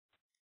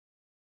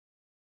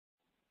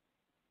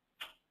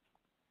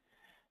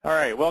All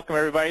right, welcome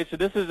everybody. So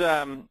this is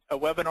a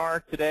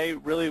webinar today.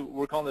 Really,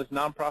 we're calling this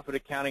Nonprofit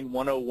Accounting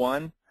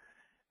 101.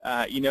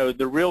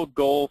 The real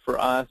goal for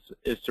us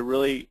is to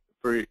really,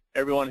 for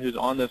everyone who's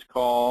on this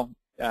call,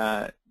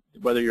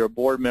 whether you're a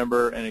board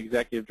member, an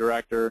executive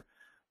director,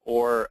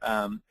 or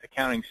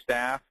accounting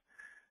staff,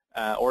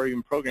 or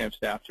even program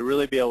staff, to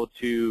really be able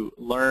to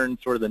learn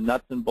sort of the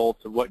nuts and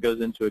bolts of what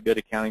goes into a good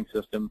accounting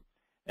system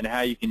and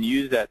how you can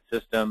use that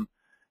system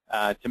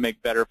to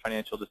make better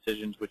financial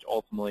decisions, which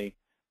ultimately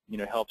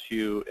helps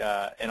you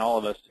and all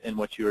of us in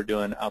what you are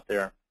doing out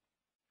there.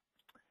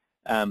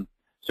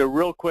 So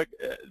real quick,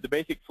 the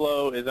basic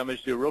flow is I'm going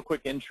to do a real quick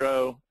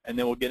intro, and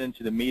then we'll get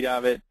into the meat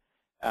of it.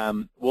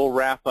 We'll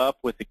wrap up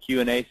with the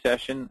Q&A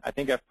session. I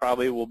think I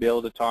probably will be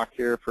able to talk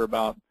here for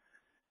about,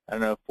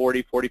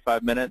 40,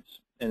 45 minutes,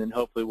 and then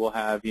hopefully we'll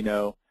have,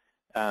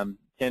 10,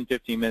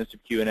 15 minutes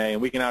of Q&A,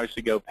 and we can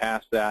obviously go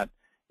past that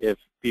if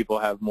people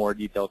have more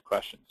detailed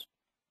questions.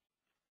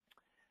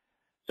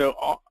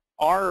 So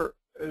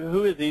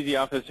who is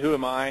EasyOffice? Who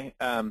am I?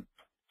 I'm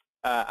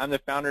the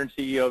founder and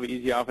CEO of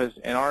EasyOffice,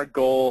 and our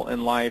goal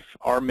in life,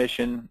 our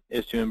mission,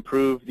 is to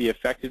improve the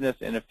effectiveness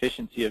and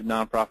efficiency of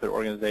nonprofit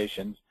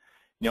organizations.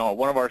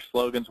 One of our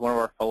slogans, one of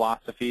our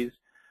philosophies,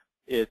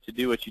 is to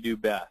do what you do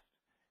best.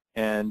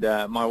 And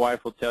my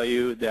wife will tell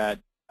you that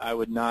I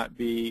would not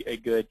be a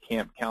good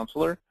camp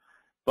counselor,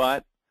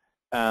 but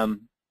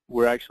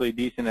we're actually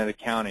decent at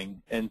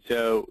accounting. And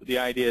so the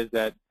idea is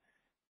that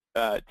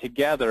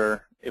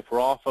together, if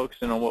we're all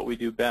focusing on what we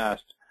do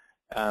best,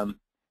 the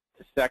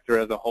sector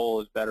as a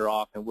whole is better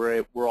off, and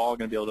we're all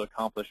going to be able to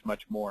accomplish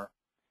much more.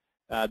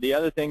 The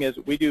other thing is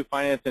we do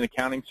finance and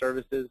accounting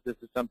services. This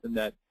is something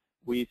that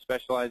we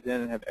specialize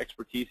in and have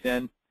expertise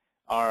in.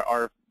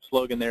 Our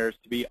slogan there is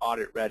to be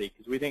audit ready,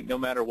 because we think no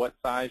matter what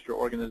size your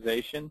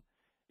organization,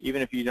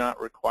 even if you're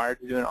not required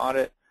to do an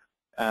audit,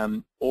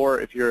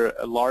 or if you're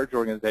a large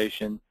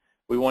organization,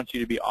 we want you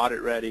to be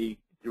audit ready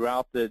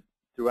throughout the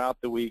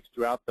weeks,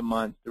 throughout the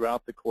months,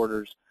 throughout the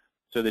quarters,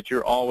 so that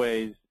you're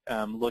always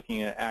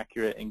looking at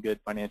accurate and good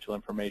financial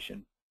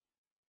information.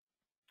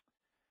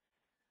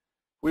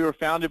 We were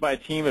founded by a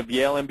team of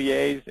Yale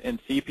MBAs and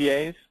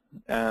CPAs.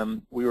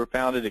 We were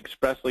founded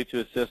expressly to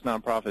assist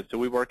nonprofits, so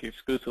we work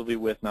exclusively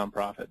with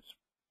nonprofits.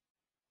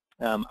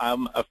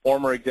 I'm a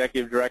former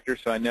executive director,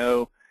 so I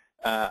know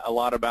a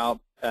lot about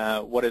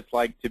what it's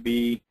like to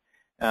be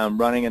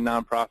running a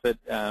nonprofit,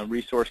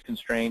 resource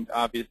constrained,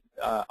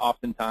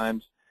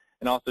 oftentimes,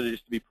 and also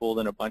just to be pulled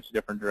in a bunch of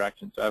different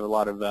directions. So I have a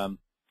lot of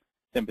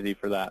sympathy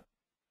for that.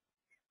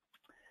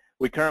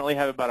 We currently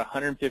have about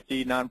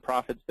 150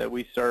 nonprofits that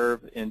we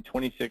serve in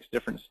 26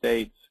 different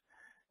states,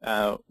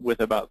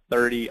 with about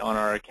 30 on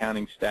our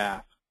accounting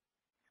staff.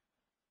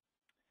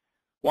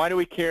 Why do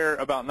we care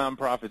about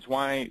nonprofits?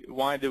 Why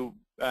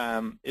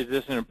is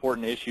this an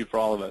important issue for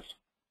all of us?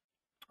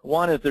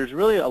 One is there's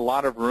really a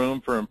lot of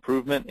room for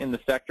improvement in the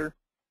sector.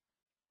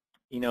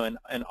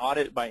 An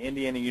audit by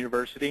Indiana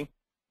University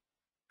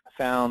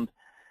found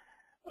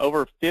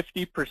over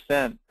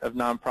 50% of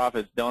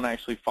nonprofits don't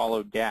actually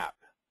follow GAAP.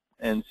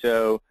 And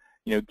so,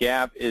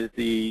 GAAP is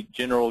the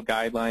general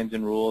guidelines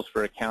and rules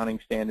for accounting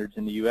standards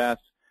in the U.S.,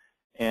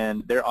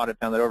 and their audit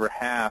found that over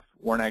half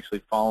weren't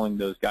actually following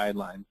those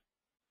guidelines.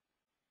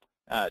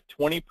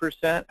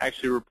 20%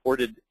 actually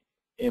reported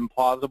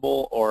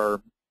implausible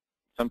or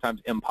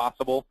sometimes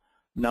impossible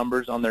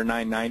numbers on their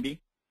 990.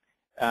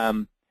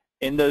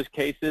 In those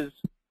cases,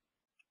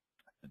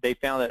 they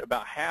found that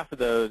about half of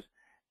those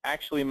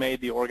actually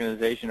made the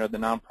organization or the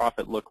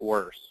nonprofit look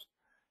worse.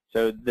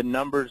 So the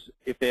numbers,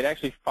 if they'd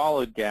actually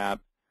followed GAAP,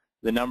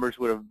 the numbers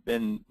would have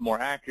been more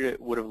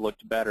accurate, would have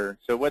looked better.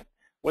 So what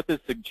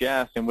this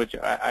suggests, and which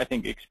I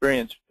think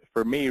experience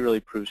for me really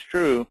proves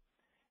true,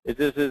 is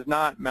this is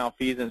not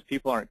malfeasance.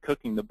 People aren't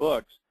cooking the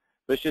books,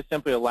 but it's just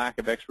simply a lack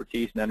of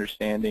expertise and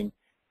understanding.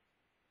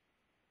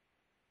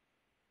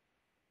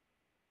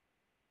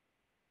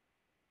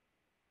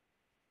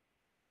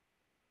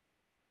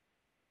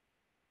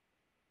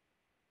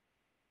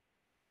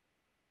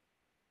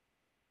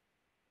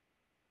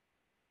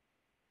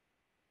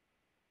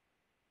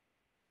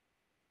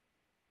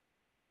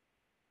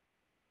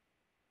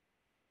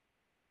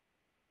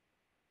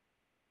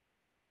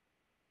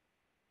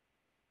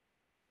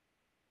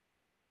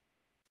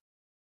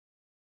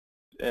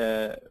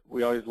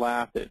 We always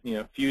laugh that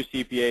few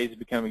CPAs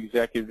become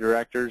executive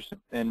directors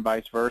and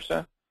vice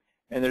versa,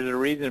 and there's a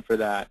reason for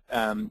that.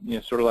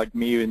 Sort of like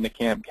me in the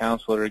camp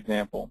counselor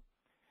example.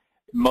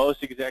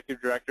 Most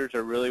executive directors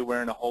are really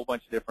wearing a whole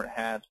bunch of different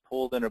hats,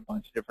 pulled in a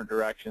bunch of different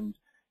directions.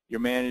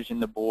 You're managing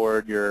the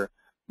board, you're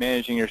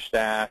managing your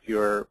staff,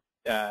 you're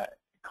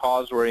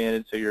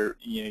cause-oriented, so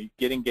you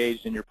get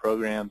engaged in your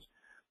programs.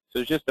 So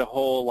there's just a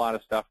whole lot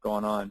of stuff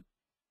going on.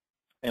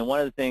 And one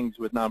of the things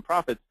with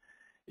nonprofits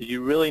is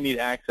you really need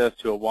access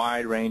to a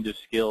wide range of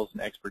skills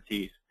and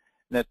expertise.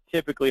 And that's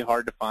typically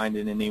hard to find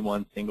in any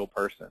one single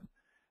person.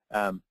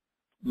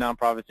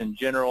 Nonprofits in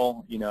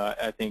general,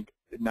 I think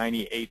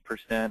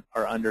 98%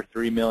 are under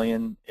 $3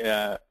 million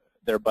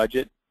their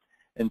budget.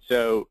 And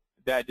so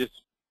that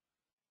just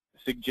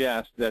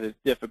suggest that it's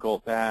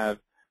difficult to have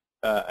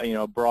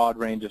a broad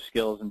range of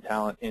skills and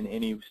talent in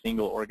any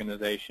single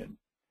organization.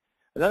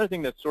 Another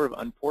thing that's sort of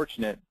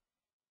unfortunate,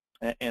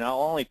 and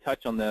I'll only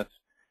touch on this,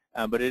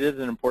 but it is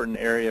an important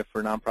area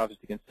for nonprofits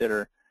to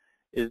consider,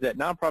 is that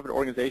nonprofit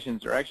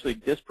organizations are actually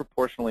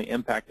disproportionately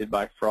impacted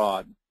by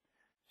fraud.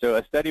 So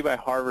a study by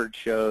Harvard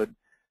showed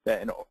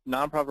that in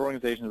nonprofit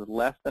organizations with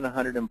less than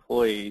 100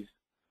 employees,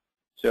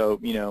 so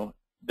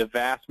the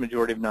vast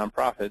majority of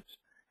nonprofits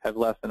have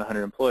less than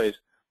 100 employees,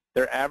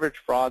 their average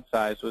fraud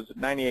size was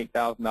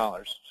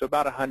 $98,000, so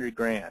about 100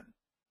 grand.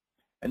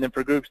 And then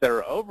for groups that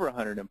are over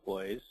 100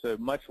 employees, so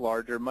much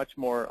larger,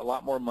 a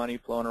lot more money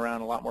flowing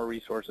around, a lot more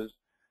resources,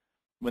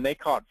 when they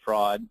caught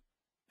fraud,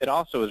 it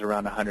also was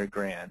around 100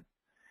 grand.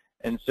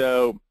 And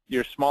so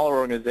your smaller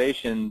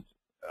organizations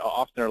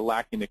often are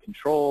lacking the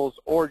controls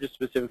or just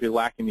specifically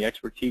lacking the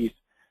expertise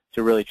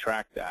to really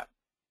track that.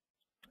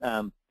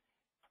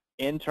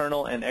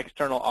 Internal and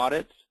external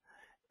audits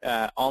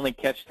only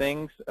catch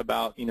things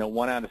about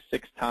 1 out of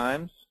 6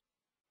 times,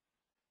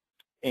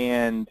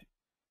 and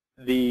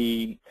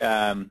the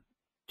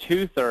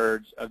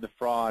 2/3 of the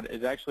fraud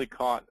is actually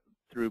caught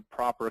through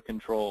proper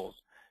controls.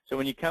 So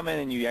when you come in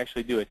and you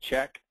actually do a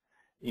check,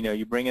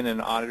 you bring in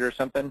an audit or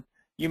something,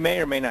 you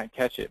may or may not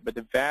catch it, but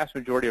the vast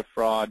majority of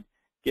fraud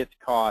gets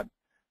caught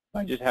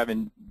by just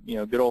having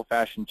good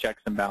old-fashioned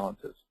checks and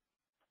balances.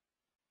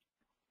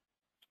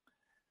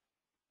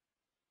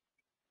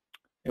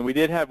 And we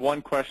did have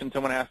one question.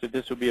 Someone asked if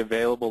this would be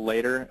available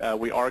later.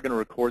 We are going to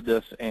record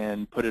this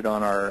and put it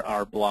on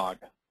our blog.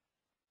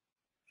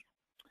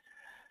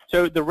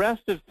 So the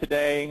rest of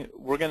today,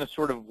 we're going to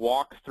sort of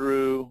walk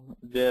through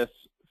this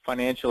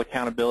financial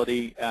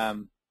accountability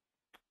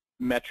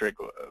metric.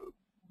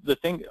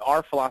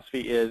 Our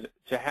philosophy is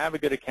to have a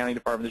good accounting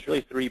department. There's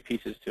really 3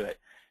 pieces to it.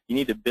 You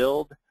need to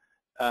build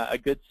a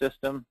good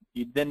system.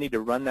 You then need to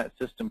run that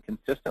system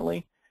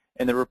consistently,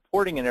 and the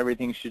reporting and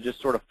everything should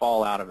just sort of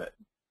fall out of it.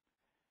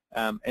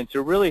 And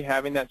so really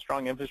having that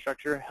strong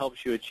infrastructure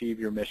helps you achieve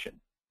your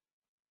mission.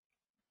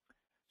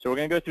 So we're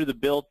going to go through the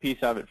build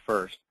piece of it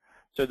first.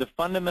 So the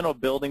fundamental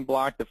building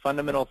block, the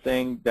fundamental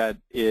thing that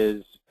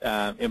is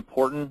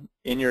important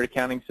in your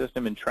accounting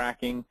system and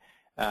tracking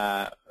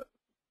how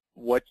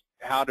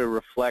to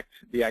reflect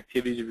the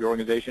activities of your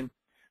organization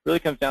really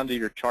comes down to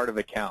your chart of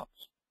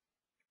accounts.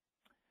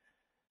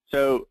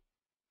 So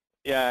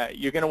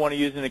you're going to want to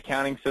use an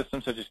accounting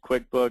system such as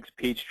QuickBooks,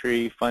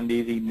 Peachtree,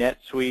 Fundeasy,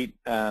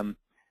 NetSuite,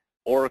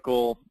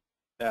 Oracle,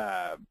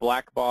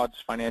 Blackbaud's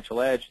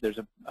Financial Edge. There's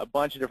a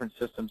bunch of different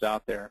systems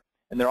out there,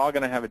 and they're all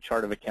going to have a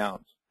chart of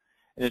accounts.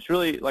 And it's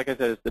really, like I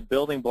said, it's the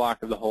building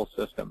block of the whole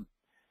system.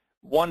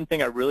 One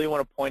thing I really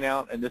want to point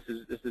out, and this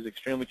is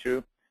extremely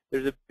true,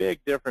 there's a big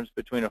difference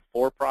between a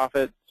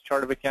for-profit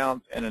chart of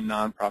accounts and a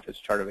nonprofit's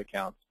chart of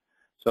accounts.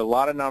 So a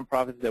lot of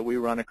nonprofits that we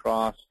run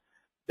across,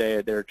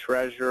 their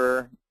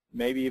treasurer,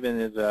 maybe even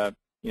as a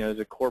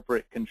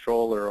corporate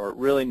controller, or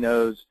really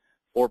knows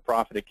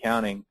for-profit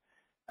accounting.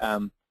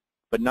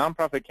 But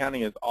nonprofit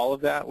accounting is all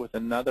of that with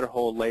another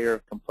whole layer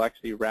of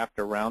complexity wrapped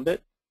around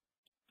it.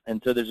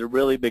 And so there's a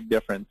really big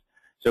difference.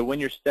 So when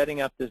you're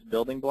setting up this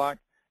building block,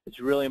 it's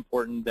really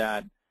important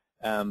that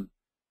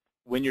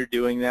when you're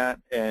doing that,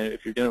 and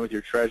if you're doing it with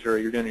your treasurer or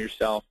you're doing it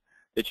yourself,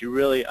 that you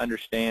really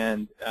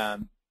understand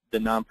the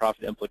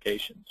nonprofit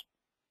implications.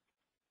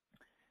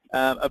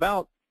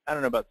 About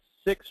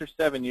 6 or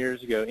 7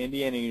 years ago,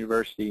 Indiana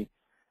University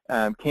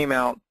came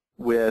out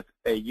with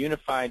a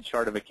unified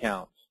chart of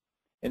accounts.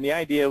 And the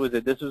idea was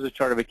that this was a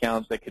chart of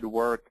accounts that could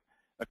work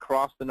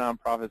across the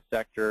nonprofit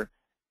sector,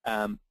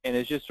 and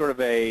it's just sort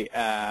of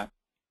a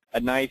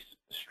nice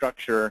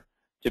structure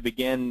to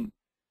begin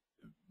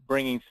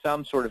bringing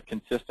some sort of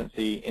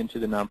consistency into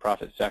the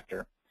nonprofit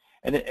sector.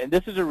 And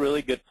this is a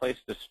really good place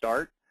to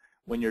start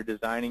when you're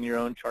designing your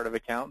own chart of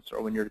accounts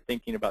or when you're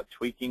thinking about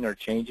tweaking or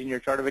changing your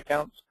chart of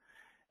accounts.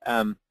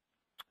 And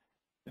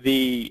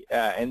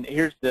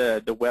here's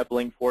the web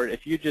link for it.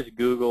 If you just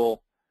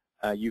Google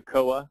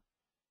UCOA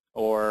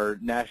or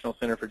National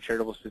Center for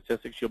Charitable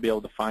Statistics, you'll be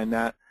able to find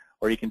that.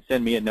 Or you can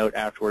send me a note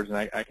afterwards, and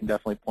I can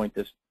definitely point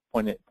you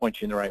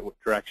in the right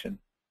direction.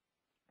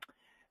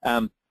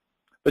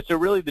 But so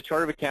really, the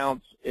chart of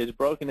accounts is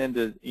broken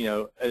into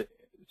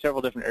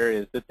several different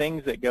areas. The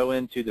things that go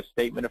into the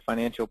statement of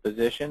financial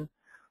position,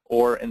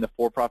 or in the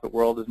for-profit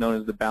world is known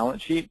as the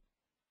balance sheet.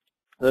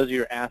 Those are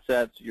your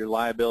assets, your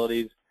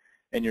liabilities,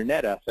 and your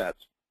net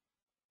assets.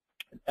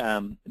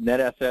 Net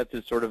assets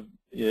is sort of,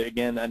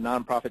 again, a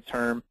nonprofit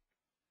term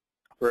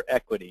for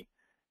equity.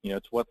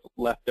 It's what's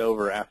left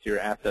over after your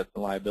assets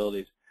and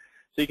liabilities.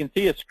 So you can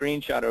see a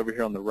screenshot over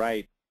here on the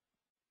right.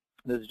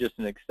 This is just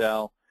an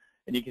Excel.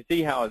 And you can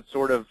see how it's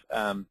sort of,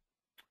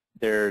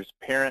 there's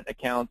parent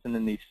accounts and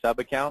then these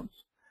sub-accounts.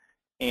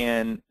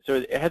 And so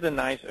it has a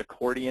nice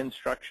accordion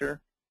structure.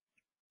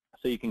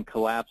 So you can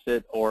collapse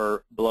it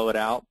or blow it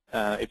out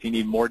if you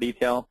need more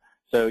detail.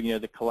 So,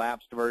 the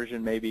collapsed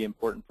version may be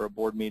important for a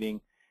board meeting,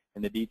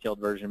 and the detailed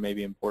version may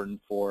be important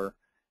for,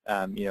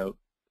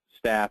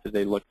 staff as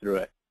they look through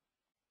it.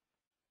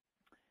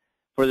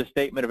 For the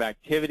statement of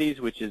activities,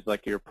 which is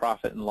like your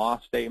profit and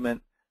loss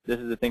statement, this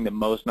is the thing that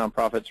most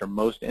nonprofits are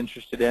most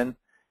interested in.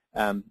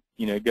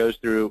 It goes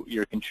through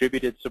your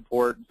contributed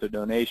support, so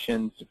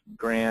donations,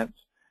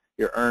 grants,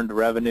 your earned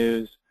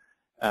revenues,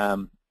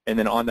 and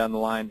then on down the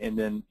line. And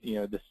then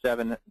the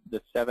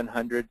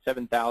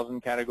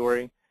 7,000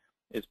 category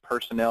is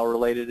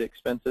personnel-related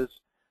expenses,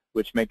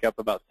 which make up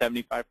about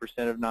 75%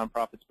 of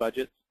nonprofits'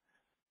 budgets.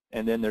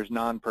 And then there's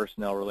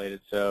non-personnel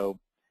related, so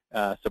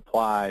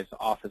supplies,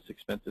 office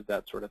expenses,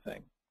 that sort of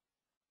thing.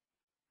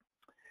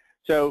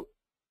 So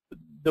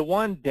the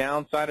one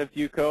downside of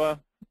UCOA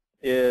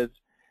is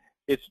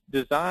it's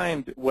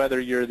designed, whether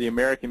you're the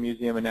American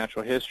Museum of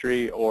Natural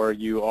History or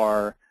you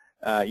are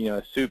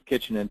a soup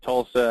kitchen in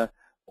Tulsa,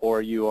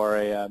 or you are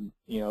a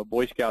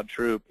Boy Scout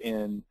troop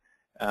in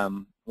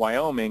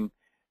Wyoming.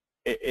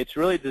 It's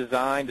really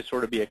designed to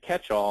sort of be a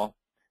catch-all,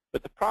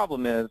 but the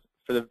problem is,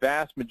 for the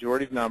vast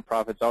majority of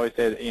nonprofits, I always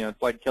say that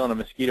it's like killing a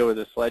mosquito with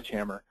a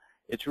sledgehammer.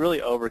 It's really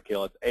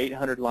overkill. It's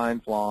 800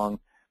 lines long,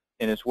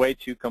 and it's way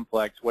too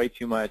complex, way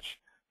too much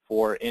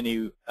for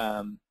any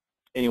one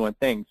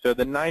thing. So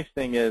the nice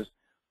thing is,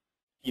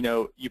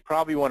 you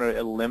probably want to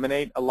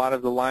eliminate a lot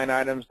of the line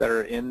items that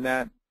are in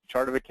that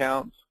chart of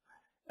accounts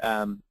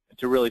to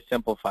really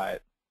simplify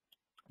it.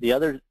 The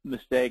other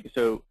mistake,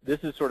 so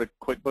this is sort of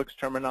QuickBooks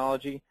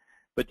terminology,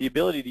 but the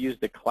ability to use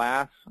the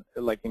class,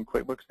 like in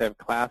QuickBooks, to have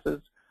classes.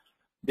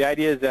 The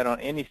idea is that on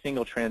any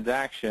single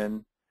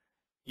transaction,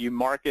 you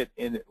mark it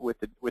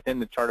within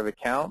the chart of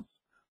accounts,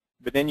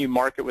 but then you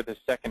mark it with a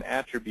second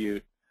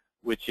attribute,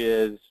 which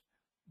is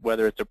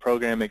whether it's a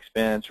program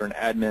expense or an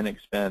admin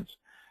expense.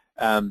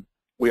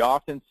 We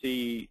often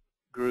see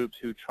groups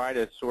who try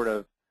to sort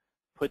of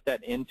put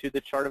that into the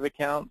chart of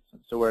accounts,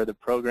 so where the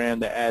program,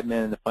 the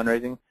admin, and the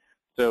fundraising.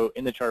 So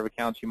in the chart of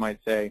accounts, you might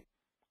say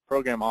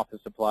program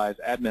office supplies,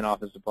 admin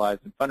office supplies,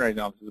 and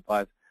fundraising office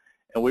supplies.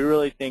 And we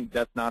really think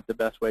that's not the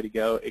best way to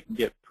go. It can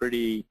get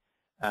pretty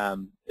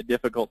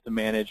difficult to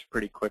manage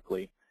pretty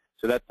quickly.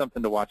 So that's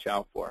something to watch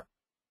out for.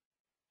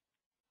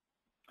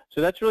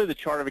 So that's really the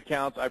chart of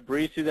accounts. I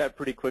breezed through that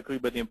pretty quickly,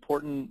 but the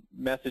important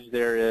message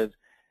there is,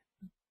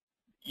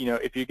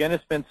 if you're going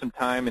to spend some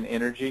time and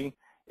energy,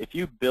 if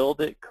you build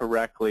it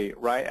correctly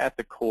right at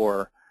the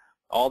core,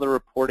 all the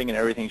reporting and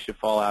everything should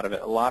fall out of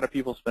it. A lot of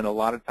people spend a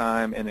lot of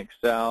time in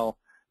Excel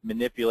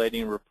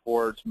manipulating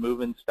reports,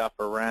 moving stuff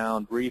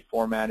around,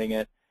 reformatting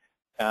it.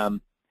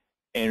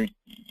 And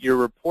your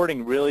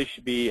reporting really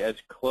should be as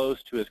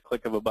close to as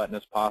click of a button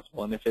as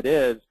possible. And if it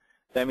is,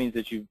 that means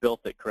that you've built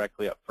it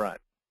correctly up front.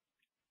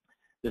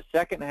 The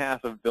second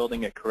half of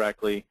building it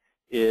correctly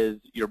is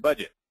your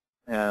budget.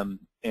 And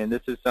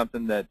this is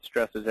something that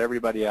stresses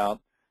everybody out,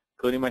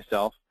 including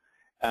myself.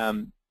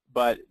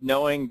 But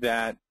knowing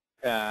that,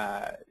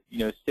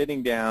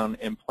 sitting down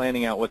and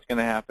planning out what's going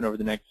to happen over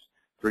the next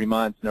 3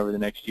 months and over the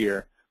next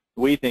year,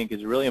 we think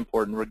is really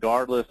important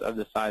regardless of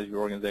the size of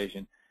your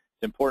organization.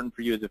 It's important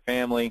for you as a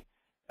family.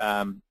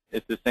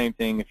 It's the same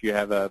thing if you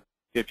have a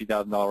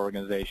 $50,000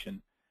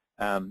 organization,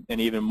 and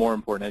even more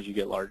important as you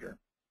get larger.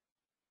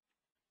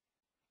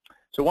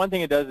 So one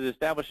thing it does is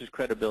establishes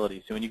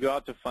credibility. So when you go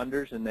out to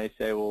funders and they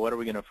say, well, what are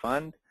we going to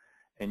fund?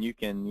 And you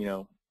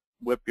can,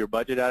 whip your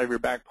budget out of your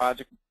back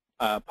pocket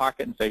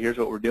and say, here's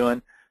what we're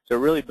doing. So it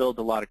really builds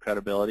a lot of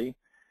credibility.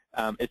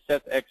 It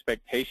sets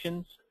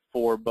expectations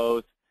for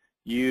both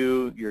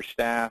you, your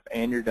staff,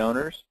 and your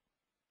donors.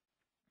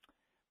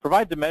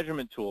 Provides a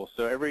measurement tool.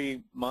 So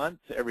every month,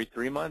 every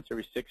 3 months,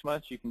 every 6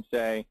 months, you can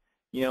say,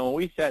 when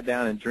we sat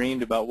down and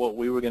dreamed about what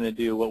we were going to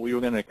do, what we were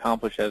going to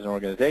accomplish as an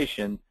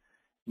organization,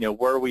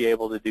 were we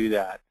able to do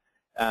that?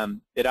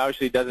 It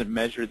obviously doesn't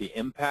measure the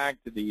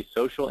impact, the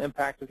social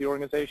impact of the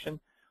organization,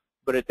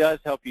 but it does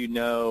help you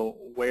know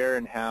where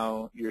and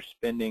how you're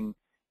spending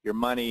your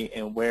money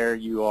and where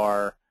you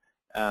are.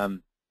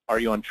 Are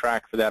you on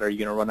track for that? Are you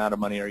going to run out of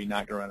money? Or are you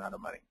not going to run out of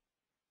money?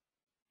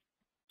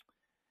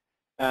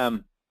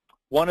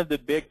 One of the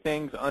big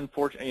things,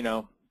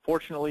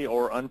 fortunately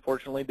or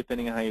unfortunately,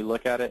 depending on how you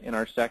look at it in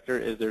our sector,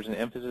 is there's an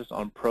emphasis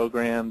on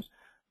programs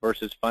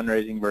versus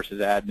fundraising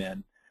versus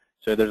admin.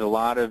 So there's a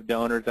lot of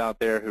donors out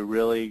there who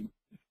really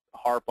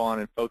harp on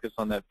and focus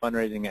on that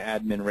fundraising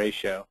and admin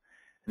ratio.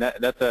 And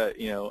that's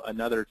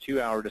another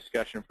 2-hour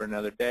discussion for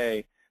another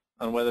day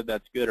on whether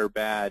that's good or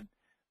bad.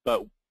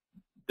 But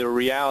the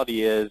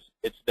reality is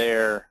it's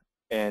there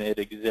and it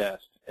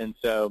exists. And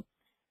so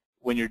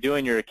when you're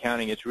doing your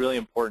accounting, it's really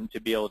important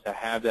to be able to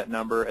have that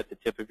number at the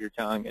tip of your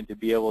tongue and to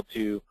be able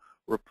to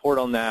report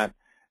on that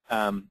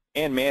and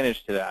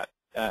manage to that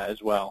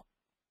as well.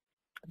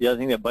 The other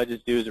thing that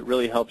budgets do is it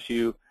really helps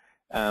you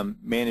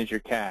manage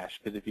your cash,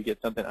 because if you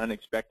get something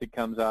unexpected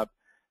comes up,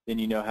 then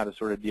you know how to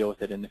sort of deal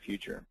with it in the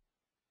future.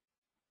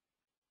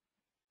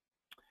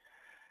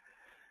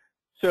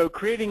 So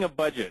creating a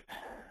budget.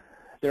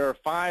 There are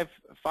five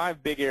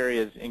big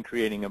areas in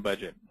creating a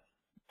budget.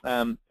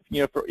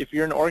 If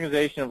you're an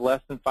organization of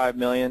less than 5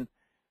 million,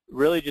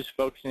 really just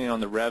focusing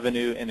on the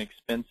revenue and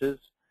expenses,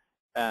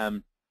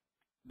 that's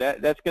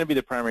going to be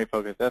the primary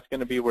focus. That's going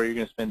to be where you're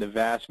going to spend the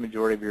vast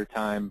majority of your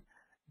time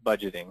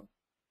budgeting.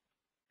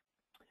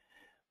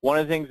 One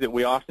of the things that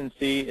we often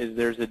see is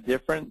there's a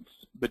difference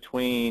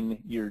between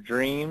your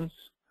dreams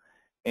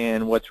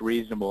and what's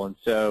reasonable. And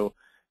so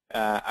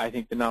I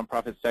think the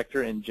nonprofit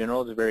sector in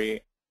general is a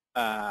very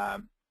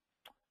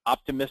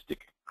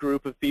optimistic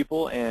group of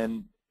people,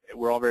 and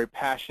we're all very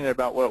passionate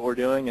about what we're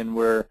doing, and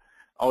we're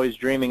always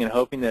dreaming and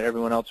hoping that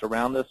everyone else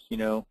around us,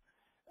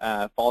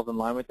 falls in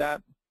line with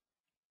that.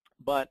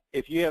 But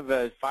if you have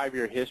a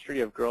 5-year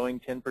history of growing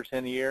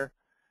 10% a year,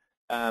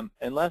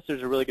 unless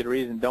there's a really good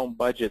reason, don't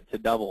budget to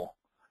double,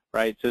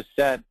 right? So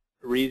set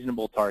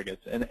reasonable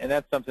targets, and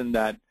that's something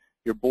that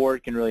your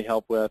board can really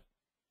help with,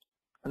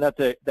 and that's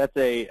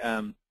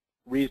a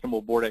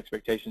reasonable board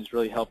expectations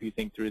really help you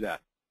think through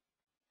that.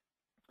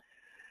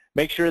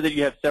 Make sure that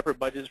you have separate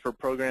budgets for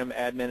program,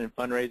 admin, and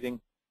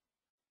fundraising.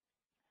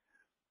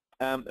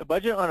 A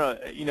budget on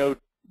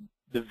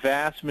the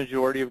vast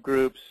majority of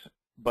groups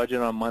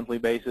budget on a monthly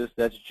basis.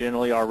 That's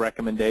generally our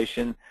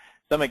recommendation.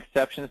 Some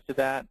exceptions to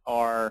that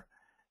are,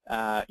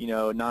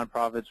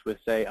 nonprofits with,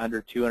 say,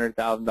 under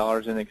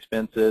 $200,000 in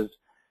expenses,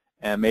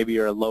 and maybe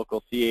you're a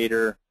local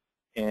theater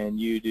and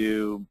you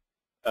do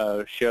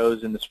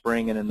shows in the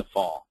spring and in the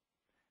fall.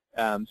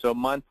 So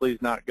monthly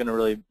is not going to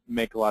really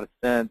make a lot of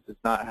sense.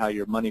 It's not how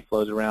your money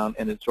flows around,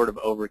 and it's sort of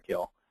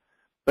overkill.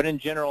 But in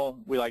general,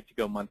 we like to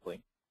go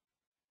monthly.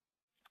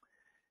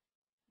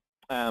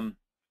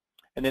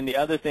 And then the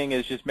other thing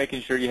is just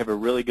making sure you have a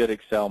really good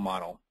Excel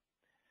model.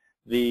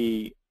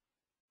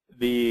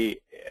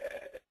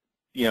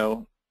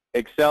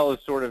 Excel is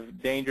sort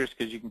of dangerous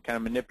because you can kind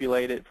of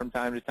manipulate it from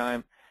time to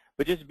time,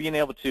 but just being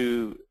able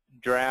to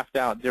draft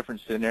out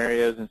different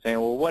scenarios and saying,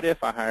 well, what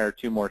if I hire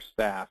 2 more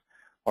staff?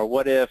 Or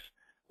what if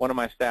one of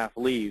my staff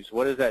leaves?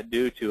 What does that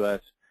do to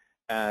us?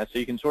 So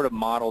you can sort of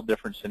model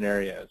different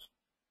scenarios.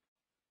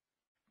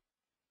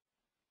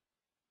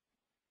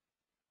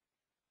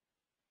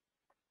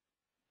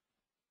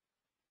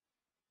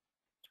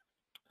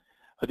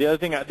 But the other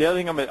thing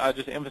I'll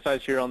just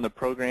emphasize here on the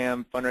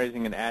program,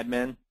 fundraising, and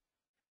admin,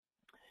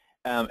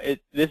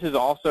 this is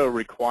also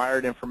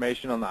required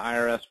information on the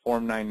IRS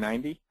Form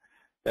 990.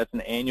 That's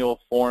an annual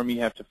form you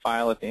have to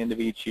file at the end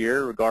of each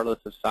year, regardless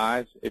of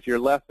size. If you're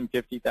less than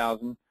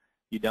 $50,000,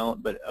 you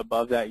don't, but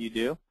above that, you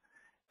do.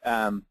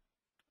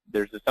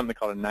 There's something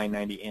called a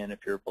 990N if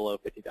you're below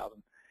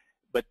 $50,000.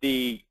 But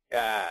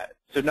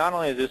so not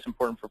only is this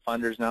important for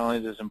funders, not only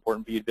is this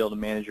important for you to be able to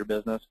manage your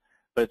business,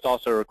 but it's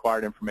also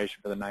required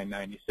information for the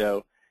 990.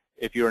 So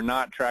if you are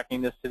not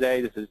tracking this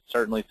today, this is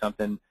certainly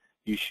something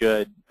you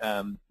should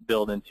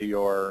build into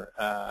your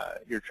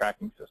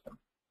tracking system.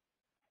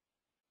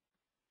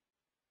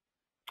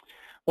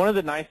 One of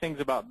the nice things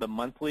about the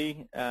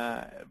monthly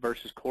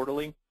versus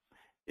quarterly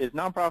is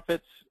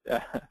nonprofits,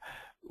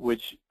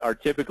 which are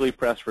typically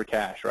pressed for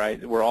cash,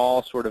 right? We're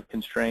all sort of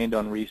constrained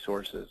on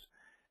resources.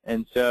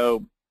 And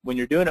so when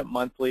you're doing it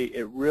monthly,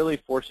 it really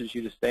forces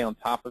you to stay on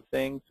top of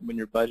things when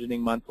you're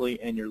budgeting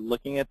monthly and you're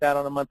looking at that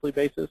on a monthly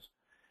basis.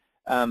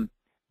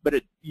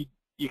 But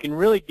you can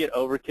really get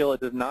overkill.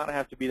 It does not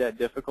have to be that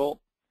difficult.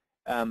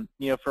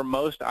 For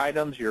most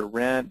items, your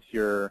rent,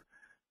 your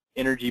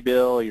energy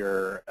bill,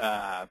 your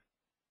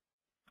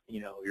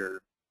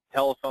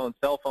telephone,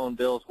 cell phone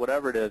bills,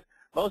 whatever it is,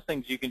 most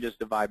things you can just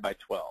divide by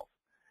 12.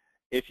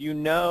 If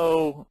you've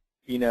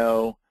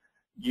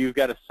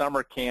got a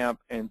summer camp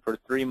and for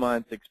 3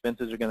 months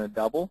expenses are going to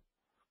double,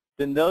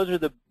 then those are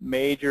the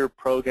major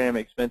program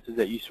expenses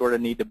that you sort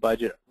of need to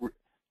budget,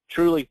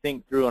 truly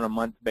think through on a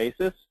month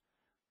basis.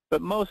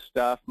 But most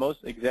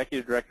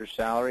executive director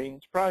salary,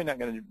 it's probably not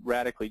going to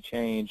radically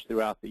change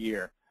throughout the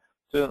year.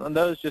 So on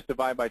those, just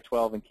divide by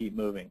 12 and keep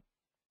moving.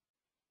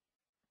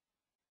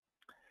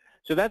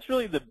 So that's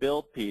really the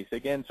build piece.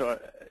 Again, so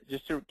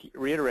just to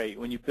reiterate,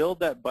 when you build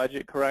that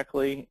budget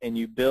correctly and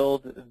you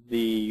build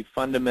the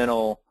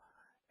fundamental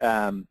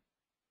chart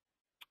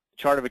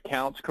of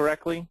accounts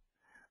correctly,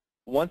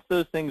 once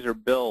those things are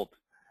built,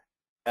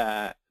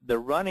 the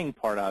running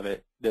part of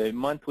it, the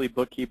monthly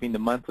bookkeeping, the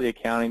monthly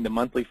accounting, the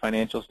monthly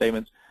financial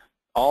statements,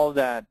 all of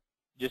that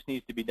just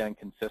needs to be done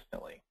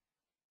consistently.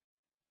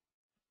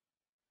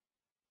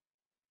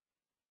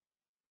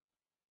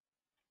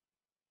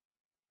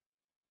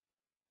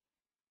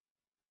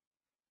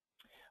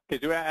 Okay,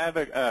 so I have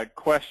a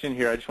question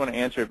here. I just want to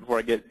answer it before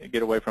I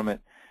get away from it.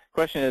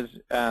 Question is,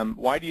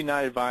 why do you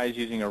not advise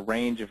using a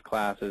range of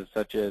classes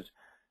such as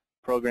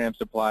program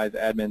supplies,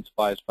 admin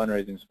supplies,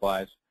 fundraising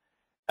supplies?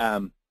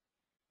 Isn't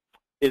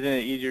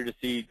it easier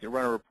to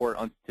run a report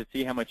to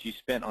see how much you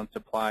spent on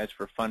supplies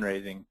for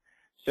fundraising?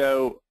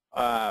 So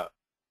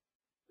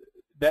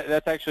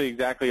that's actually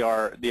exactly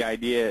the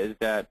idea is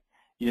that,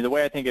 the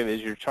way I think of it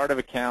is your chart of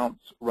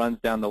accounts runs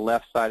down the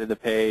left side of the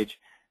page,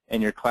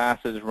 and your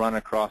classes run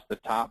across the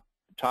top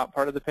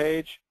part of the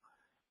page.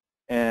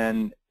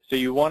 And so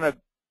you want to,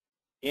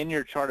 in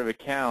your chart of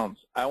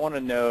accounts, I want to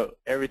know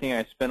everything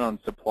I spent on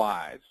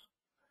supplies.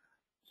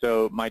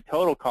 So my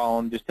total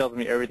column just tells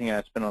me everything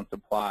I spent on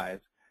supplies.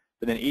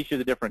 But then each of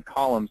the different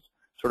columns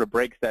sort of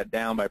breaks that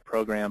down by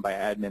program, by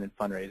admin, and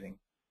fundraising.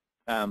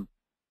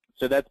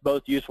 So that's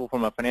both useful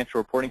from a financial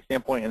reporting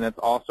standpoint, and that's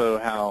also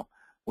how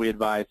we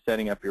advise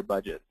setting up your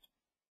budgets.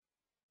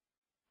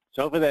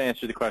 So hopefully that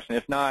answers the question.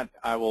 If not,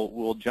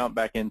 we'll jump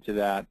back into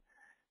that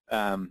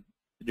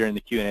during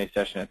the Q&A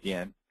session at the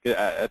end.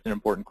 That's an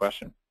important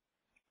question.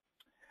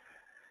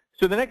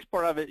 So the next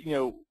part of it,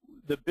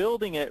 the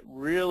building it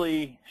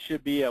really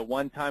should be a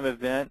one-time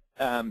event.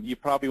 You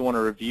probably want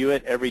to review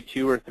it every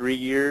 2 or 3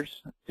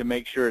 years to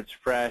make sure it's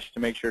fresh, to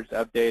make sure it's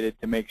updated,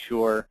 to make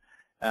sure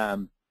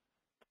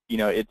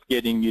it's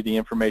getting you the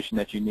information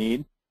that you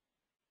need.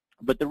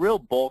 But the real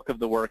bulk of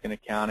the work in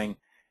accounting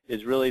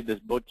is really this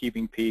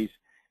bookkeeping piece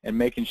and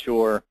making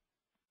sure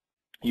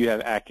you have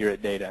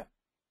accurate data.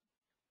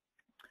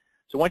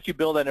 So once you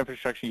build that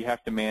infrastructure, you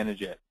have to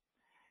manage it.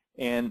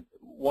 And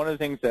one of the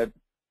things that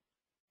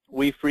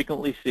we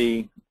frequently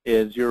see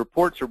is your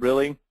reports are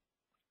really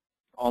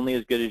only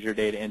as good as your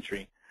data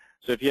entry.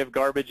 So if you have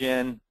garbage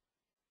in,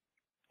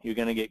 you're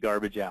going to get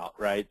garbage out,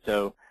 right?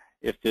 So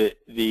if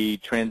the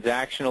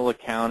transactional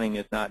accounting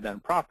is not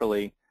done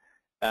properly,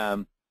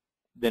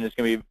 then it's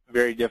going to be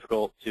very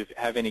difficult to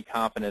have any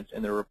confidence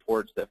in the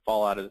reports that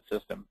fall out of the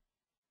system.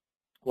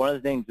 One of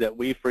the things that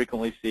we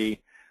frequently see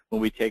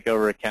when we take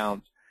over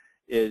accounts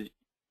is,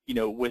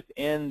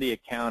 within the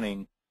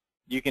accounting,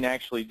 you can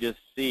actually just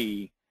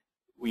see,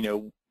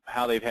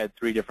 how they've had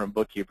 3 different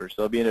bookkeepers.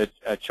 So there'll be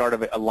a chart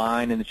of a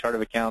line in the chart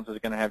of accounts that's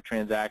going to have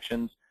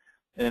transactions,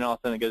 and then all of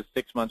a sudden it goes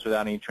 6 months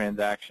without any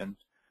transactions.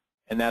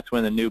 And that's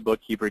when the new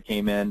bookkeeper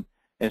came in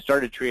and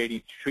started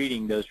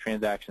treating those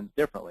transactions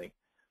differently.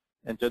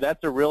 And so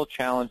that's a real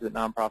challenge that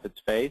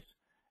nonprofits face,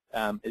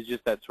 is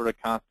just that sort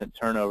of constant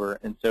turnover.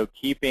 And so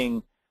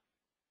keeping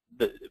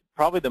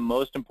probably the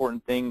most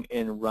important thing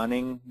in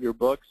running your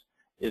books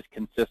is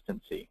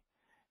consistency.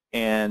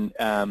 And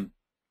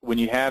when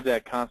you have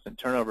that constant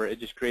turnover, it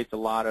just creates a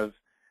lot of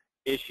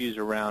issues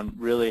around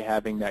really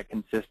having that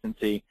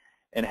consistency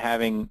and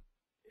having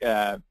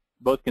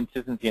both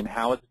consistency in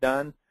how it's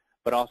done,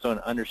 but also an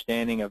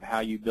understanding of how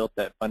you built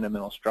that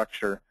fundamental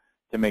structure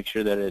to make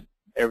sure that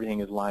everything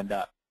is lined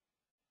up.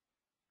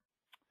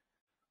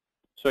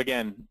 So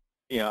again,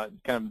 kind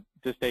of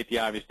to state the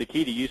obvious, the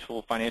key to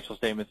useful financial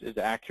statements is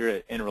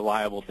accurate and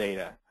reliable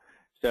data.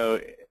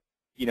 So,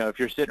 if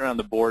you're sitting around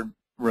the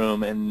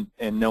boardroom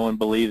and no one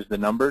believes the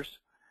numbers,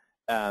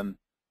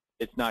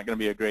 it's not going to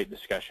be a great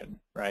discussion,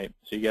 right?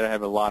 So you got to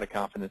have a lot of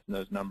confidence in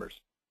those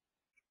numbers.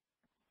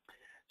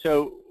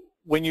 So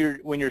when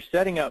you're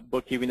setting up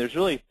bookkeeping, there's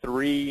really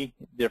 3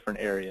 different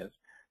areas.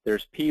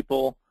 There's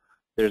people,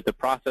 there's the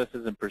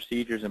processes and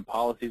procedures and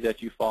policies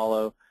that you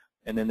follow,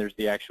 and then there's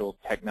the actual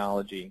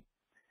technology.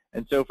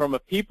 And so from a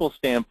people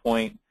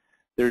standpoint,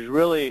 there's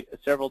really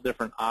several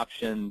different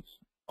options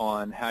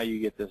on how you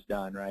get this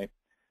done, right?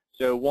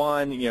 So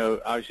one,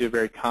 obviously a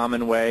very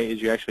common way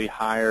is you actually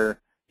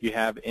you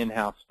have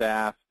in-house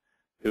staff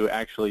who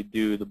actually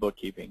do the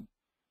bookkeeping.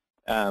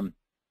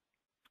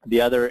 The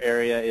other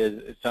area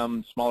is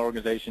some smaller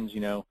organizations,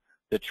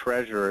 the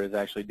treasurer is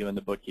actually doing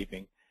the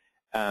bookkeeping.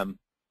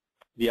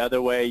 The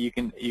other way you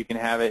can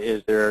have it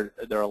is there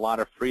are a lot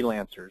of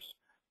freelancers.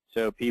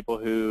 So people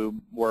who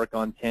work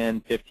on 10,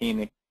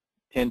 15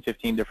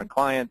 different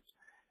clients,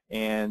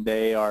 and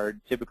they are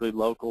typically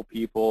local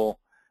people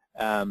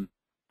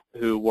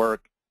who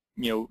work,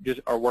 just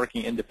are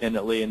working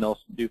independently, and they'll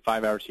do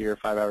 5 hours here,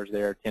 5 hours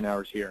there, 10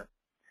 hours here.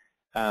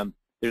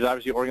 There's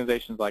obviously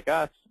organizations like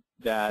us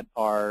that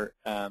are,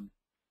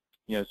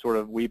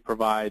 we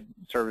provide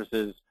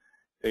services,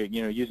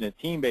 using a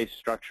team-based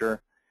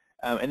structure.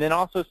 And then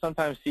also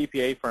sometimes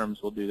CPA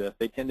firms will do this.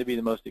 They tend to be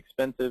the most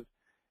expensive,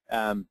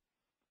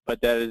 but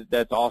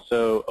that's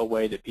also a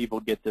way that people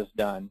get this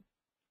done.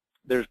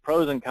 There's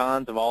pros and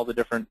cons of all the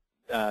different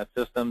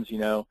systems.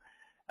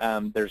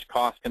 There's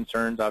cost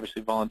concerns.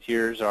 Obviously,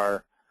 volunteers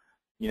are,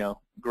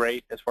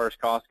 great as far as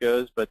cost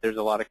goes, but there's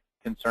a lot of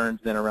concerns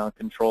then around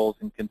controls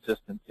and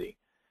consistency.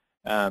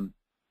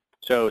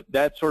 So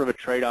that's sort of a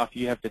trade-off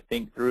you have to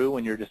think through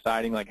when you're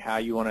deciding how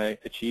you want to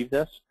achieve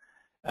this.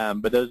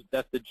 But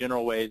that's the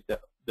general ways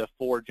the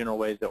 4 general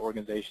ways that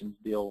organizations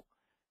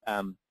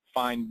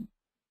find,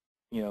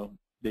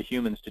 the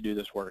humans to do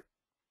this work.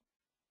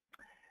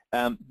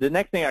 The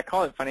next thing, I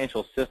call it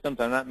financial systems.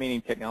 I'm not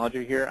meaning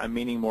technology here. I'm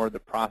meaning more of the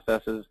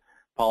processes,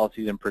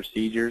 policies, and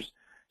procedures.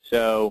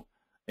 So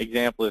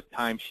example is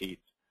timesheets.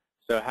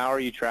 So how are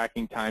you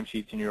tracking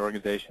timesheets in your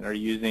organization? Are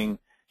you using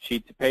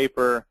sheets of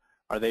paper?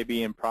 Are they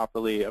being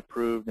properly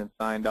approved and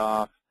signed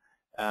off?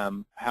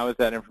 How is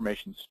that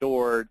information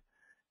stored?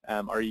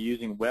 Are you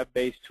using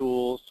web-based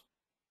tools?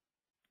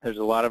 There's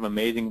a lot of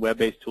amazing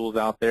web-based tools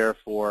out there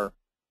for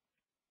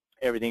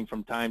everything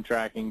from time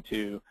tracking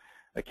to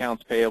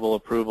accounts payable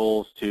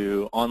approvals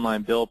to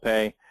online bill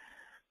pay.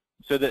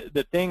 So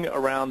the thing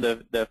around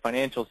the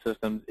financial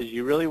systems is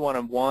you really want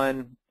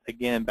to,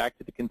 again, back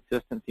to the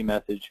consistency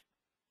message,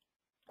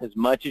 as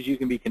much as you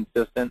can be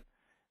consistent,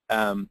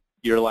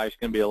 your life's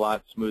going to be a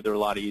lot smoother, a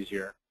lot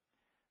easier.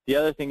 The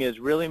other thing is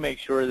really make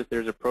sure that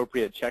there's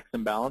appropriate checks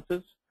and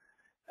balances.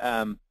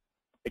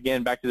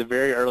 Again, back to the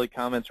very early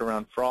comments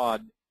around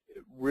fraud,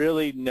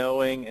 really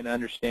knowing and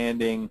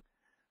understanding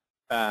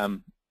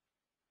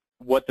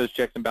what those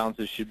checks and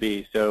balances should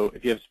be. So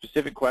if you have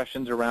specific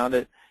questions around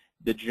it,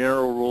 the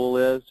general rule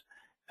is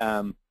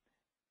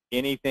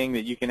anything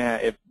that you can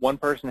have, if one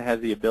person has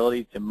the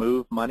ability to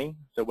move money,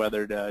 so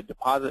whether to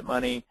deposit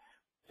money,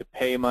 to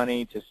pay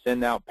money, to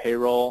send out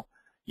payroll,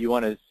 you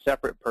want a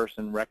separate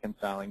person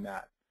reconciling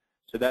that.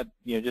 So that,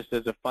 just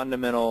as a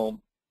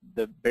fundamental,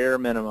 the bare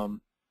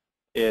minimum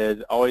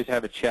is always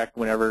have a check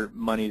whenever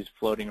money is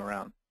floating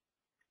around.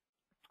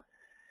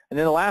 And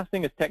then the last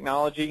thing is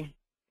technology.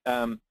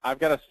 I've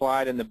got a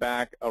slide in the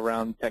back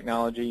around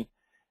technology,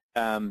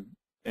 and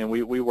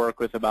we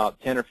work with about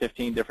 10 or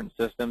 15 different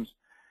systems.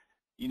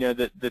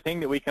 The thing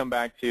that we come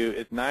back to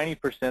is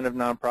 90% of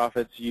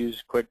nonprofits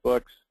use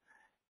QuickBooks,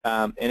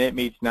 and it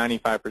meets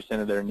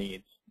 95% of their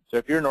needs. So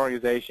if you're an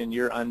organization,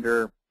 you're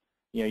under,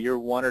 you're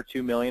 1 or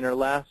 2 million or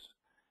less,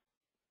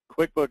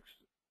 QuickBooks,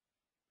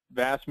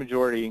 vast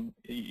majority,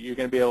 you're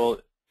going to be able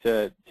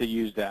to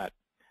use that.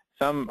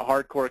 Some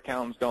hardcore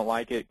accountants don't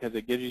like it because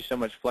it gives you so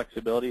much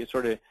flexibility. It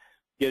sort of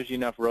gives you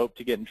enough rope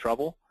to get in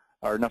trouble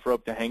or enough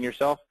rope to hang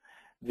yourself.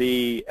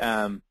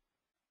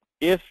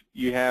 If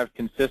you have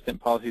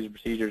consistent policies and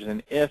procedures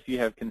and if you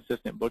have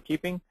consistent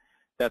bookkeeping,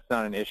 that's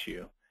not an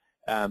issue.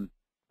 But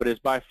it's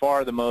by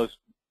far the most,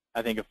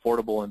 I think,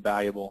 affordable and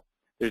valuable.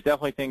 There's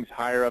definitely things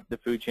higher up the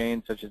food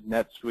chain, such as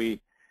NetSuite,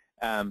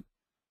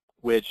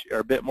 which are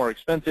a bit more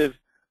expensive,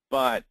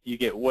 but you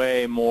get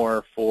way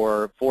more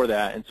for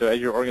that. And so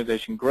as your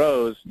organization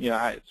grows,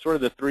 sort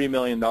of the $3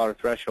 million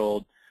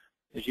threshold,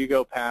 as you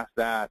go past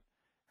that,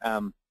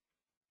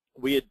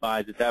 we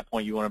advise at that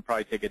point you want to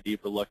probably take a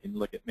deeper look and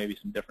look at maybe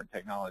some different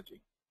technology.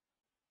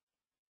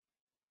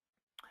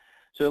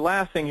 So the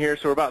last thing here,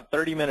 so we're about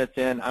 30 minutes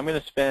in. I'm going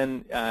to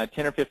spend 10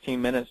 or 15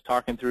 minutes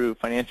talking through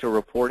financial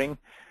reporting.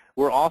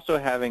 We're also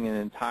having an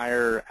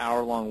entire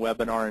hour-long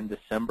webinar in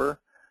December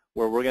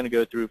where we're going to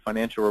go through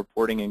financial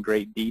reporting in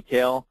great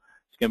detail.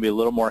 It's going to be a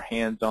little more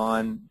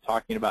hands-on,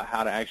 talking about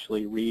how to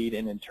actually read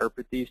and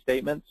interpret these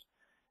statements.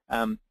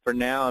 For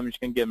now, I'm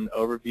just going to give an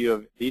overview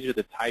of these are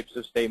the types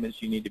of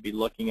statements you need to be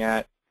looking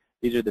at.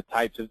 These are the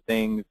types of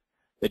things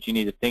that you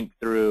need to think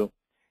through.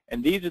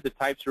 And these are the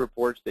types of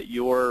reports that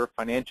your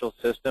financial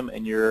system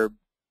and your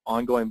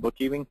ongoing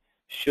bookkeeping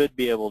should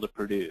be able to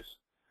produce.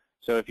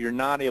 So if you're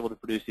not able to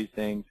produce these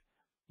things,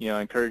 I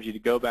encourage you to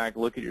go back,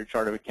 look at your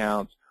chart of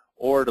accounts,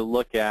 or to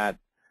look at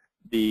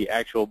the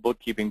actual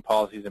bookkeeping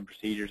policies and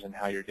procedures and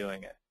how you're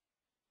doing it.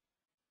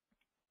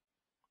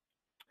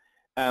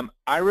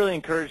 I really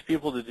encourage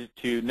people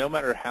to, no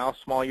matter how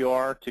small you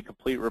are, to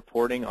complete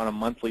reporting on a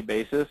monthly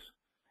basis.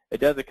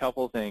 It does a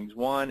couple of things.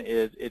 One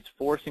is it's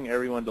forcing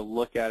everyone to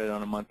look at it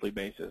on a monthly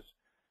basis.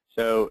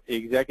 So the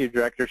executive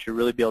director should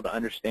really be able to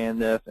understand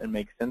this and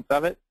make sense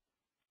of it.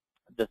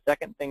 The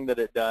second thing that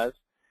it does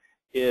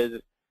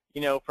is,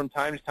 from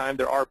time to time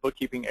there are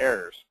bookkeeping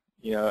errors.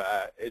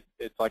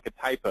 It's like a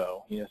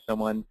typo.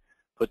 Someone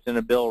puts in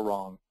a bill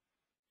wrong.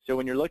 So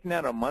when you're looking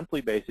at it on a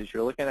monthly basis,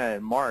 you're looking at it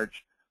in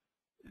March,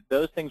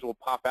 those things will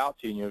pop out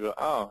to you and you'll go,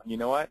 oh, you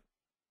know what?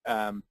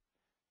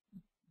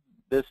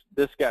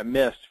 This got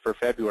missed for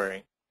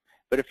February.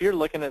 But if you're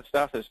looking at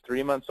stuff that's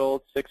 3 months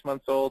old, 6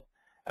 months old,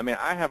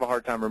 I have a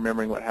hard time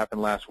remembering what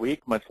happened last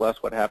week, much less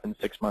what happened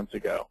 6 months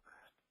ago.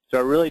 So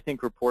I really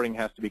think reporting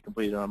has to be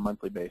completed on a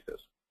monthly basis.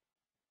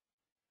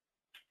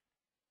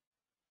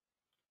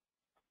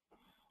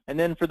 And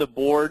then for the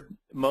board,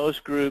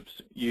 most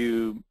groups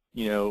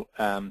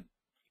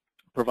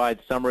provide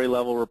summary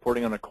level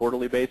reporting on a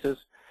quarterly basis.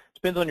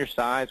 Depends on your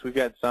size. We've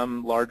got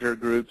some larger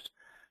groups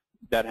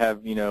that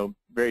have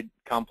very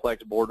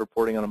complex board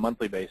reporting on a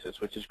monthly basis,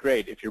 which is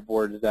great if your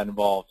board is that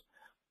involved.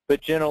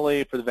 But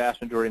generally, for the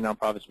vast majority of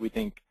nonprofits, we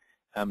think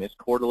it's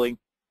quarterly,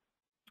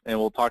 and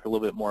we'll talk a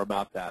little bit more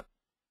about that.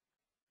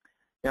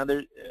 Now,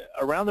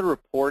 around the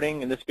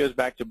reporting, and this goes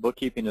back to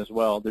bookkeeping as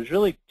well, there's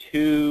really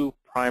two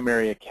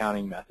primary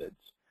accounting methods.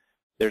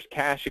 There's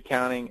cash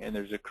accounting and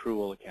there's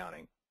accrual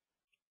accounting.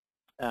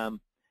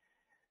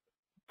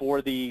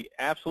 For the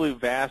absolute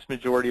vast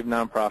majority of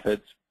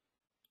nonprofits,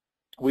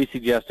 we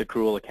suggest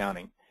accrual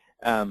accounting.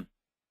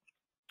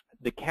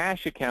 The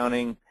cash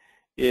accounting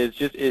is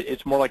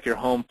it's more like your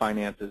home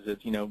finances.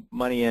 It's,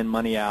 money in,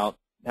 money out,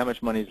 how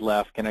much money's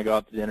left, can I go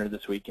out to dinner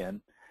this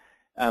weekend?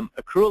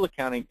 Accrual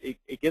accounting,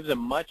 it gives a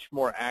much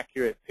more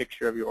accurate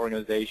picture of your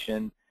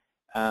organization,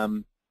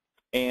 and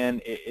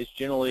it's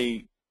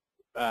generally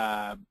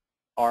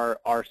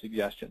our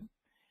suggestion.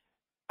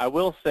 I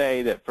will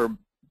say that for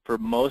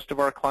most of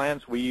our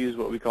clients, we use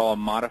what we call a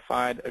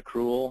modified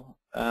accrual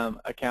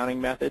accounting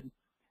method,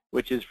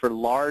 which is for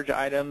large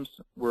items,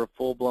 we're a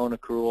full-blown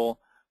accrual.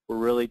 We're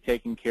really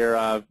taking care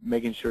of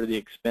making sure the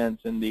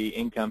expense and the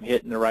income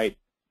hit in the right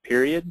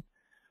period.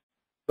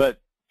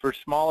 But for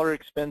smaller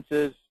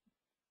expenses,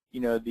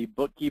 the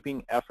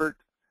bookkeeping effort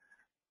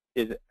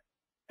is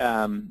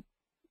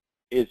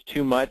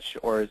too much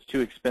or is too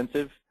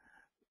expensive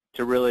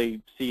to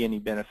really see any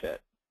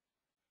benefit.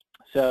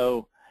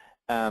 So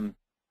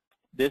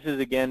this is,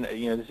 again,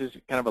 this is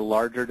kind of a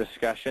larger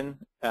discussion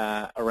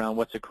around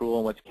what's accrual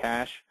and what's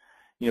cash.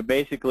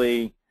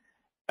 Basically,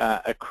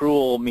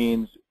 accrual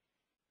means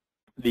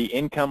the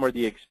income or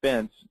the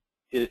expense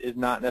is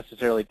not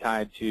necessarily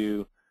tied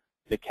to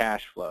the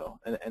cash flow,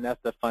 and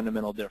that's the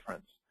fundamental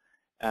difference.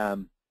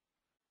 And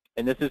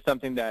this is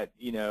something that,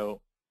 you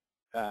know,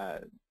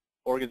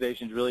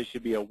 organizations really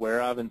should be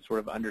aware of and sort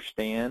of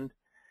understand.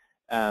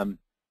 And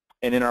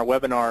in our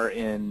webinar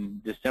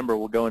in December,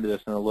 we'll go into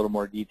this in a little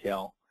more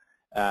detail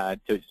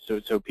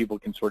so people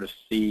can sort of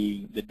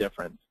see the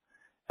difference.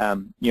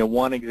 You know,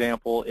 one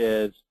example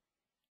is,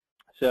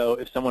 so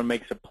if someone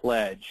makes a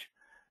pledge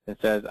and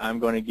says, I'm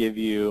going to give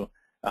you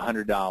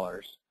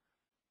 $100,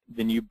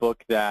 then you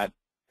book that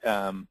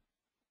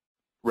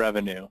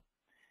revenue.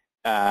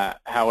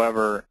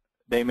 However,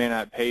 they may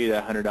not pay you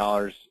that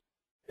 $100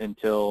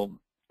 until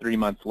 3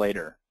 months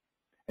later.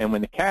 And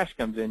when the cash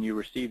comes in, you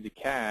receive the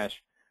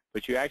cash,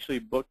 but you actually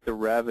book the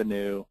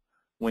revenue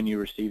when you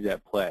receive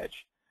that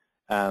pledge.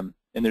 And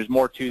there's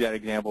more to that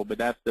example, but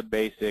that's the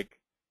basic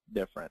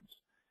difference.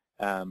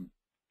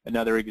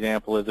 Another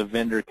example is a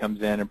vendor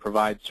comes in and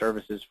provides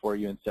services for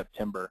you in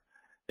September.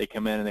 They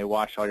come in and they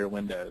wash all your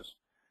windows,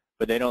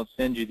 but they don't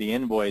send you the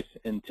invoice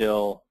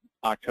until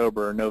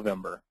October or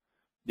November.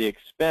 The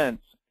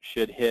expense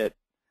should hit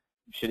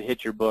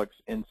your books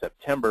in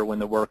September when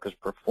the work is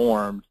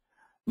performed,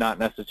 not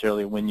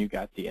necessarily when you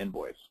got the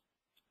invoice.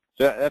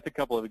 So that's a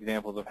couple of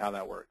examples of how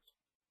that works.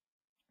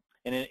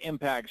 And it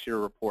impacts your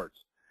reports.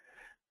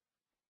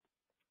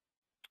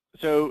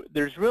 So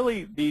there's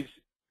really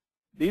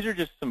these are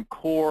just some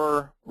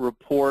core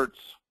reports,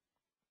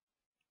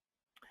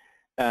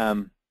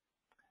 some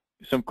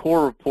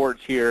core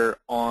reports here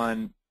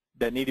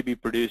that need to be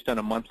produced on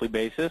a monthly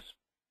basis.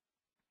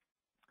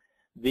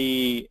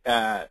 The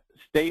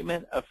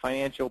statement of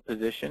financial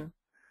position,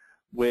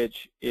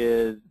 which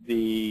is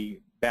the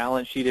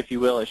balance sheet, if you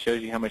will. It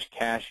shows you how much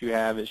cash you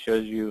have. It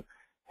shows you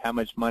how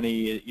much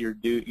money you're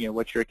due, you know,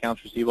 what's your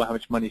accounts receivable, how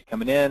much money is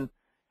coming in,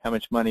 how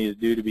much money is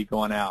due to be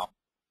going out.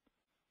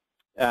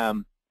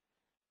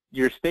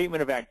 Your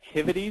statement of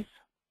activities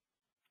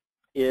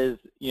is,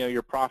 you know,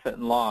 your profit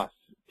and loss,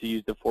 to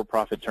use the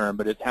for-profit term,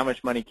 but it's how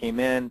much money came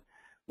in,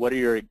 what's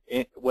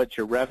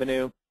your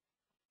revenue,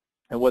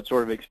 and what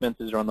sort of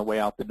expenses are on the way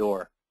out the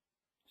door.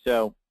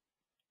 So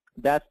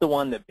that's the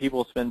one that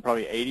people spend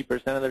probably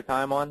 80% of their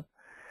time on.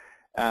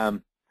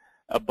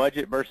 A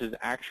budget versus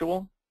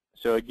actual.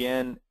 So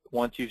again,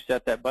 once you've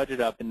set that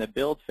budget up in the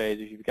build phase,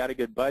 if you've got a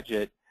good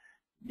budget,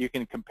 you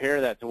can compare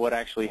that to what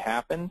actually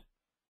happened.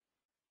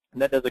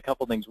 And that does a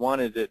couple things.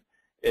 One is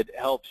it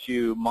helps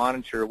you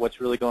monitor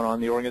what's really going on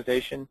in the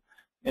organization.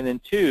 And then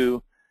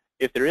two,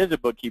 if there is a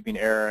bookkeeping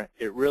error,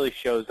 it really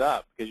shows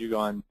up because you're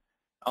going,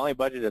 I only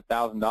budgeted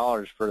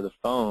 $1,000 for the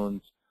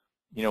phones.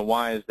 You know,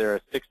 why is there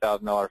a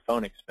 $6,000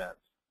 phone expense?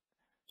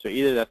 So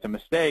either that's a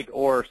mistake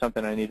or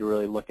something I need to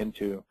really look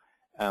into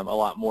a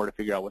lot more to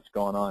figure out what's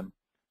going on.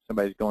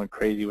 Somebody's going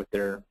crazy with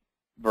their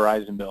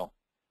Verizon bill.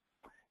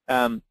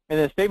 And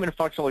then statement of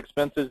functional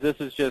expenses, this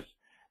is just,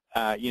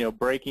 you know,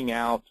 breaking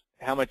out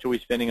how much are we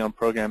spending on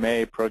program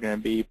A,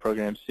 program B,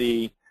 program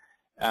C,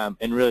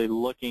 and really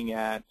looking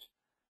at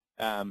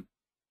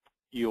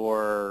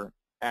your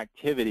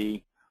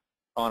activity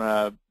on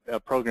a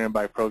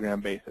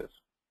program-by-program basis.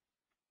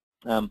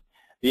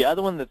 The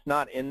other one that's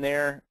not in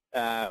there,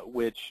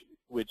 which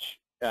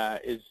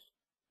is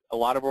a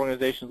lot of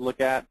organizations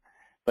look at,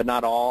 but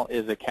not all,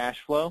 is a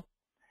cash flow.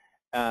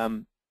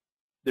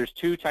 There's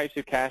two types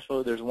of cash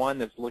flow. There's one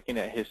that's looking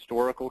at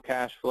historical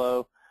cash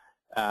flow,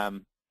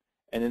 and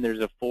then there's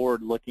a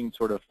forward-looking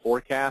sort of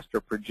forecast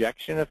or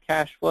projection of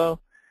cash flow,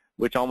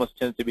 which almost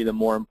tends to be the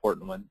more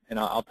important one. And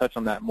I'll touch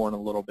on that more in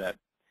a little bit.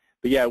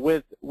 But yeah,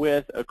 with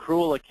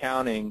accrual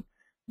accounting,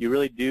 you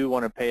really do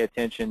want to pay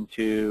attention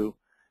to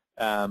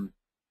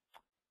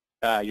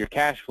your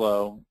cash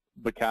flow,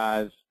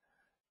 because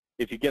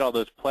if you get all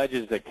those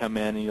pledges that come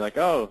in and you're like,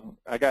 oh,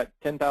 I got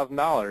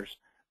 $10,000,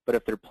 but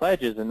if they're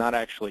pledges and not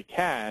actually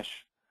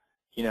cash,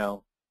 you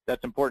know,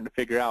 that's important to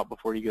figure out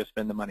before you go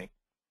spend the money.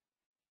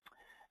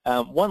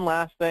 One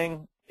last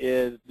thing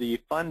is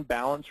the fund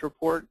balance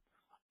report.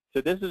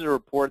 So this is a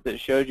report that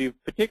shows you,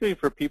 particularly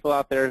for people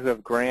out there who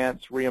have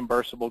grants,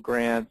 reimbursable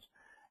grants,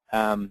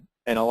 and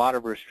a lot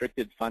of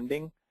restricted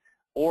funding,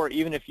 or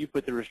even if you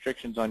put the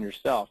restrictions on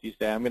yourself. You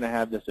say, I'm going to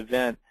have this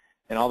event,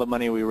 and all the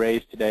money we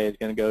raise today is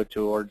going to go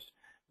towards,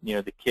 you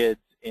know, the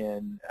kids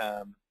in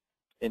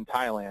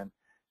Thailand.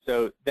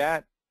 So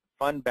that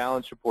fund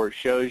balance report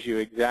shows you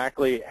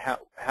exactly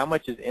how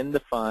much is in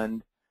the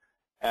fund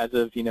as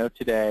of, you know,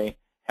 today,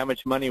 how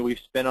much money we've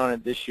spent on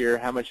it this year,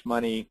 how much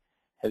money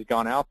has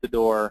gone out the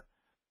door,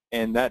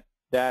 and that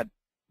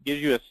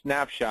gives you a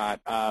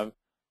snapshot of,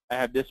 I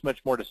have this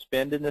much more to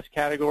spend in this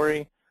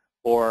category,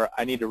 or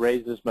I need to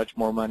raise this much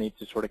more money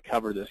to sort of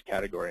cover this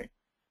category.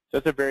 So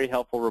it's a very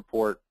helpful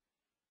report,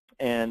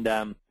 and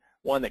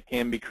one that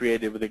can be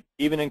created with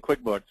even in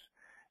QuickBooks,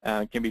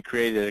 can be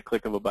created at a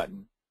click of a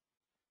button.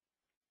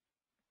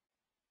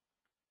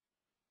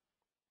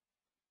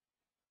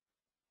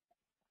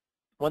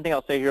 One thing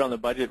I'll say here on the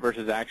budget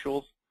versus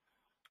actuals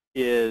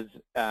is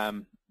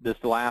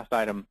this last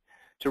item.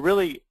 To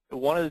really,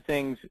 one of the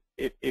things,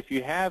 if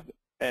you have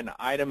an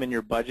item in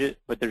your budget,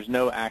 but there's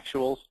no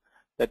actuals,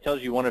 that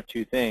tells you one of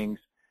two things,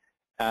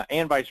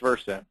 and vice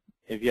versa.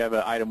 If you have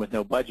an item with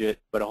no budget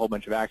but a whole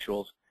bunch of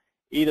actuals,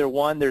 either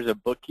one, there's a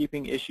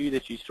bookkeeping issue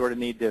that you sort of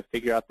need to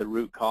figure out the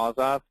root cause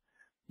of.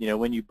 You know,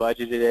 when you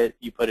budgeted it,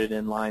 you put it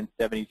in line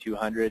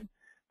 7200,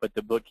 but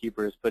the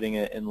bookkeeper is putting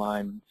it in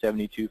line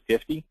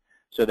 7250,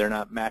 so they're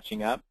not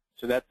matching up.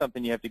 So that's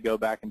something you have to go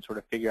back and sort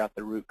of figure out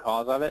the root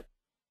cause of it.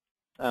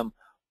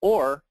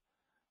 Or,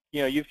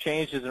 you know, you've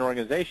changed as an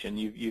organization.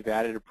 You've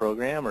added a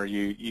program, or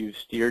you've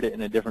steered it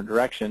in a different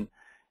direction,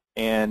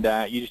 and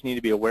you just need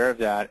to be aware of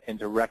that and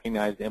to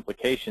recognize the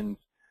implications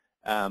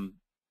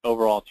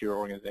overall to your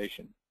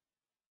organization.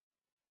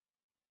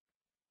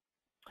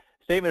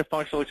 Statement of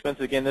functional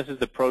expenses, again, this is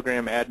the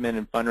program admin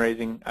and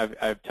fundraising.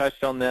 I've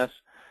touched on this,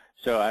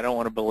 so I don't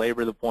want to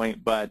belabor the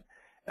point, but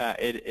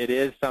it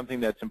is something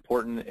that's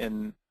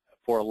important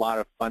for a lot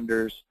of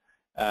funders,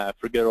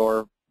 for good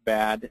or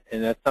bad,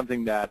 and that's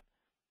something that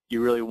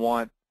you really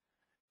want.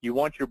 You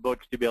want your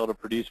books to be able to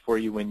produce for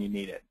you when you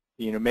need it.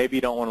 You know, maybe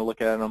you don't want to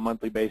look at it on a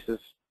monthly basis,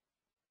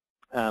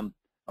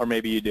 or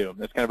maybe you do.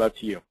 That's kind of up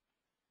to you.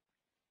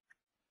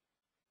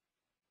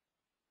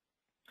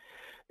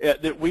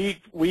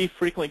 We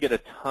frequently get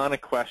a ton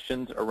of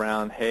questions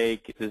around,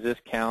 hey, does this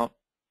count?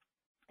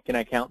 Can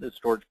I count this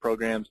towards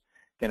programs?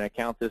 Can I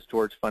count this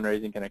towards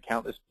fundraising? Can I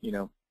count this, you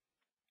know,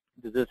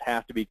 does this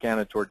have to be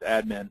counted towards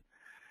admin?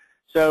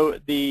 So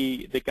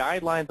the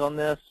guidelines on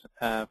this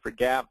for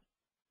GAAP,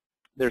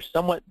 they're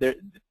somewhat, it's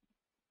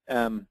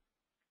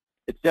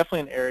definitely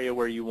an area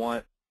where you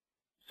want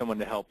someone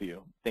to help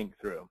you think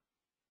through.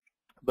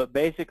 But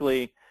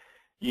basically,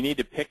 you need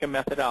to pick a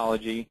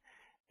methodology,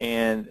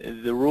 and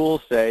the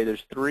rules say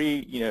there's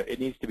three, you know, it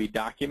needs to be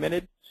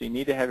documented, so you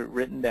need to have it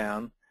written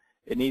down.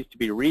 It needs to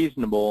be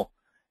reasonable,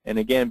 and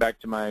again, back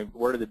to my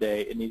word of the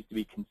day, it needs to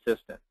be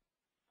consistent.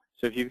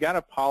 So if you've got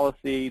a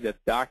policy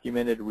that's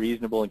documented,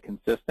 reasonable, and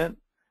consistent,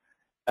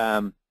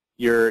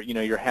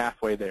 you're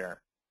halfway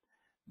there.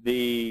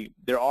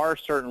 There are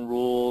certain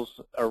rules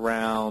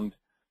around,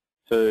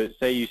 so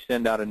say you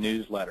send out a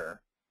newsletter.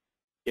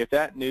 If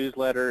that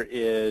newsletter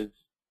is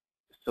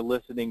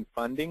soliciting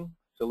funding,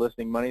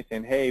 soliciting money,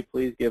 saying, hey,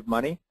 please give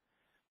money,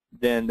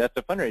 then that's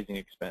a fundraising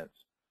expense.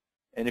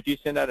 And if you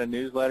send out a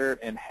newsletter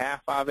and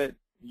half of it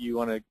you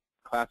want to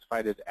classify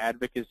it as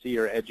advocacy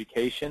or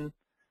education,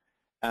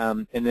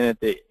 and then at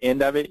the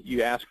end of it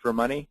you ask for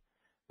money,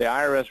 the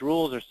IRS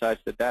rules are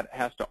such that that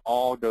has to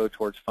all go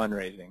towards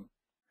fundraising.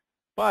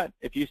 But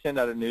if you send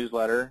out a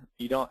newsletter,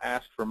 you don't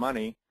ask for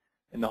money,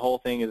 and the whole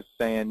thing is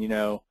saying, you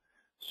know,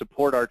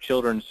 support our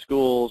children's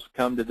schools,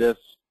 come to this,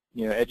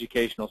 you know,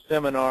 educational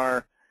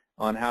seminar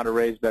on how to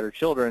raise better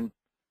children,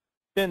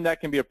 then that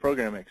can be a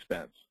program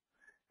expense.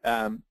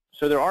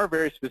 So there are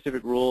very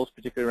specific rules,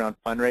 particularly around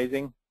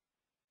fundraising,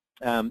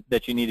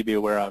 that you need to be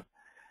aware of.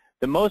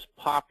 The most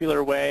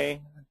popular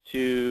way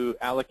to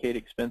allocate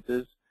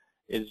expenses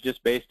is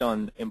just based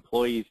on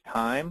employees'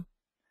 time.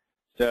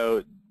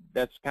 So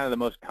that's kind of the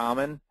most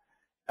common.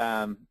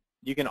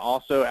 You can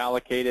also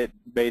allocate it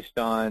based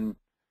on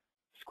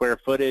square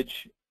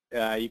footage.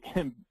 You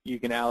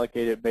can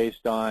allocate it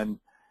based on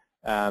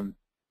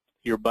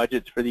your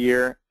budgets for the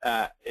year.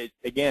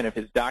 Again, if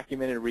it's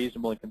documented,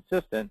 reasonable, and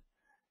consistent,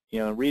 you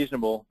know,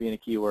 reasonable being a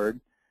key word,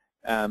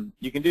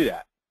 you can do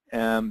that.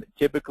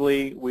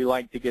 Typically, we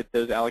like to get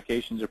those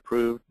allocations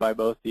approved by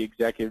both the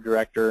executive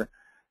director,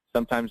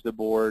 sometimes the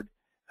board,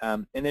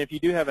 and then if you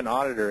do have an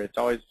auditor, it's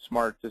always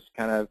smart to just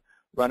kind of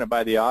run it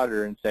by the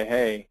auditor and say,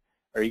 hey,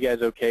 are you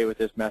guys okay with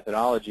this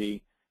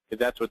methodology?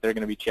 Because that's what they're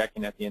going to be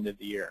checking at the end of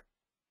the year.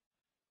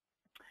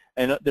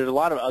 And there's a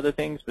lot of other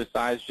things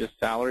besides just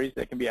salaries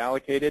that can be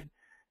allocated.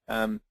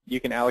 You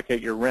can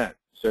allocate your rent.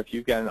 So if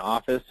you've got an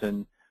office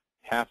and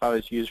half of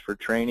it's used for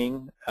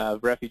training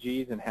of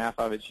refugees and half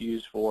of it's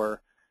used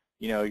for,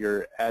 you know,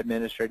 your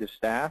administrative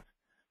staff,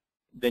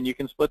 then you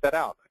can split that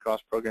out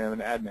across program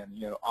and admin.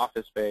 You know,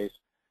 office space,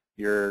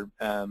 your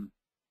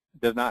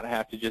does not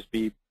have to just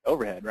be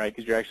overhead, right?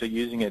 Because you're actually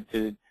using it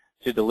to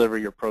deliver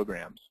your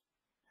programs.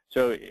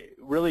 So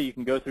really, you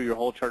can go through your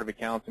whole chart of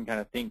accounts and kind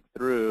of think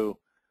through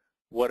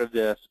what of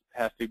this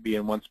has to be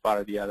in one spot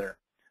or the other.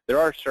 There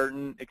are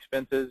certain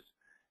expenses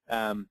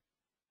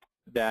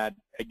that,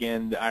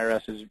 again, the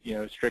IRS is, you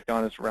know, strict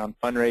on us around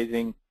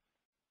fundraising,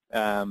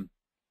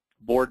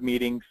 board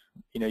meetings.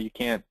 You know, you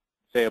can't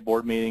say a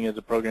board meeting is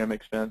a program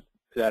expense.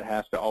 That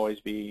has to always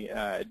be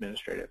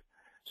administrative.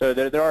 So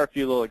there are a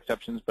few little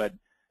exceptions, but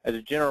as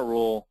a general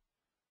rule,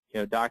 you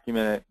know,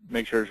 document it,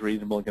 make sure it's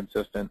reasonable and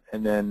consistent,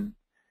 and then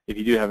if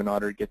you do have an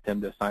auditor, get them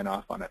to sign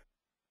off on it.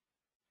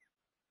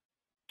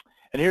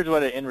 And here's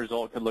what an end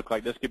result could look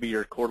like. This could be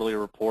your quarterly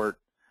report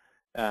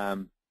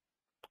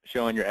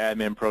showing your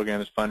admin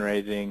programs,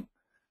 fundraising,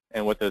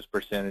 and what those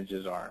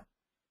percentages are.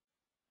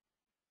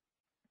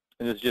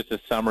 And this is just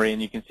a summary,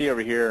 and you can see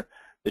over here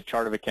the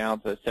chart of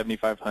accounts at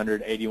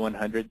 7,500,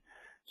 8,100.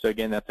 So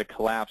again, that's a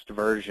collapsed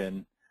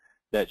version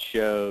that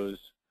shows,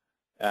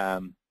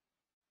 that's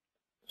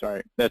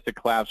a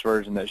collapsed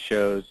version that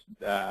shows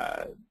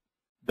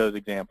those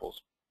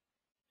examples.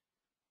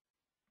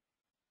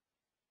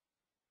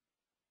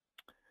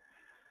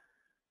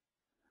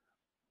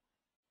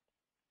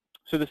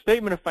 So the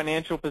statement of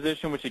financial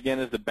position, which again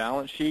is the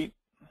balance sheet,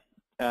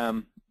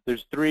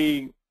 there's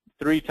three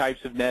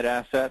types of net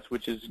assets,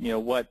 which is,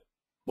 what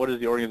does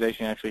the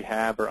organization actually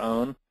have or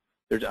own.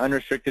 There's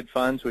unrestricted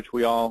funds, which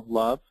we all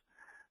love.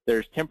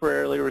 There's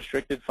temporarily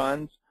restricted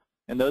funds,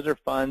 and those are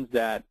funds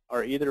that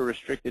are either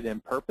restricted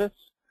in purpose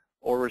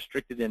or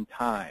restricted in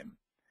time.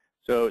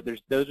 So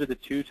those are the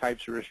two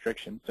types of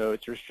restrictions. So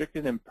it's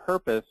restricted in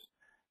purpose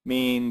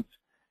means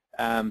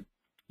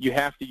you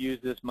have to use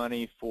this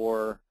money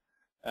for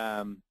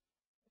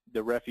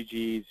the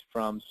refugees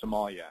from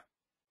Somalia.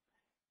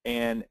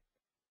 And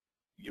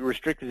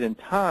restricted in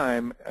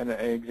time, an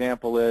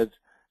example is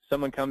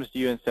someone comes to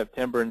you in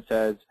September and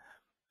says,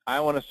 I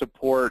want to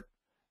support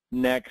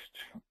next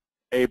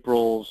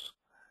April's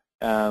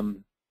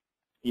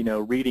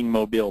reading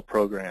mobile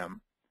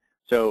program.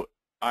 So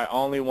I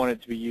only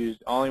want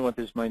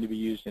this money to be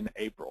used in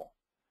April.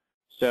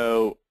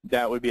 So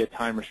that would be a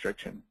time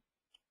restriction.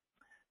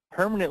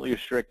 Permanently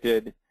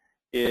restricted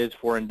is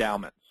for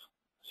endowments.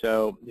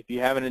 So if you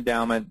have an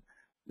endowment,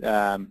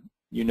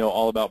 you know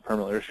all about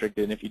permanently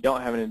restricted, and if you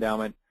don't have an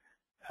endowment,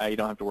 you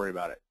don't have to worry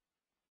about it.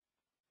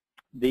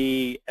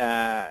 The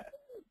a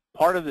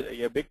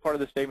big part of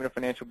the statement of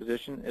financial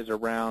position is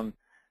around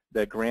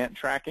the grant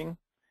tracking,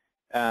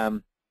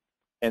 and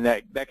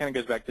that kind of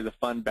goes back to the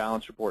fund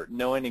balance report,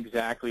 knowing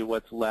exactly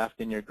what's left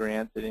in your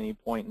grants at any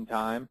point in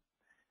time.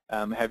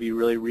 Have you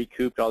really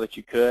recouped all that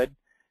you could?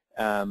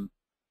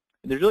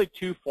 There's really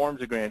two forms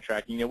of grant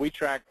tracking. We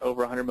track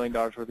over $100 million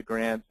worth of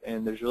grants,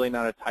 and there's really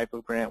not a type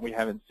of grant we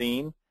haven't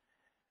seen.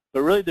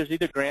 But really, there's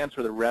either grants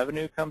where the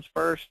revenue comes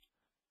first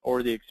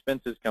or the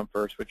expenses come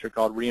first, which are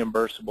called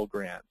reimbursable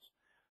grants.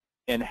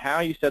 And how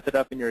you set that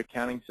up in your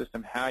accounting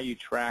system, how you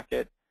track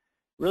it,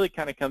 really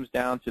kind of comes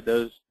down to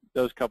those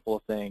couple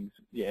of things,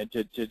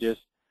 to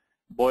just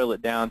boil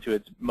it down to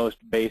its most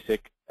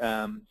basic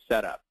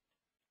setup.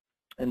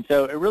 And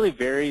so it really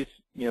varies,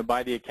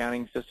 by the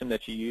accounting system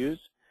that you use.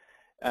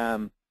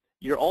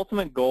 Your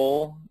ultimate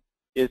goal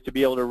is to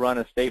be able to run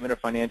a statement of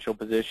financial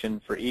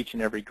position for each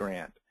and every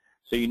grant,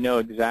 so you know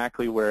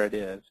exactly where it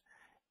is.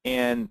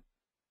 And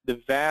the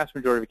vast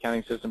majority of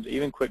accounting systems,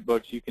 even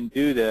QuickBooks, you can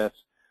do this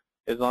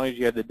as long as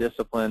you have the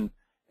discipline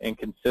and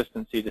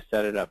consistency to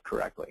set it up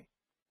correctly.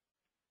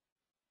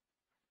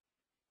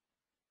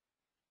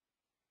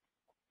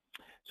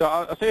 So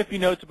I'll say a few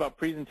notes about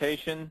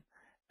presentation,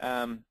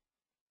 and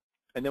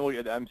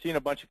then I'm seeing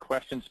a bunch of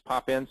questions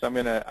pop in, so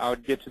I'll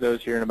get to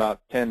those here in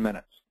about 10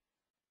 minutes.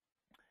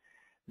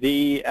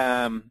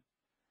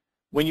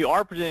 When you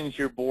are presenting to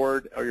your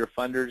board or your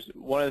funders,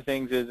 one of the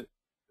things is,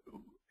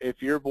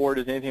 if your board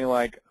is anything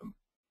like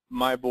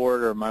my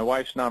board or my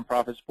wife's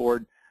nonprofit's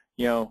board,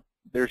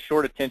 there's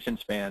short attention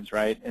spans,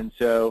 right? And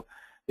so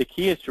the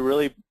key is to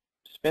really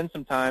spend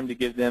some time to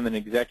give them an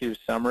executive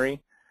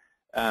summary,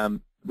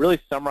 really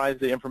summarize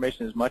the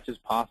information as much as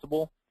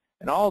possible,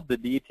 and all of the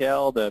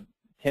detail, the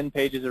 10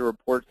 pages of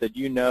reports that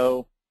you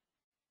know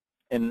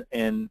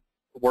and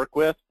work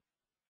with,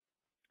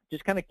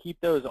 just kind of keep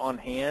those on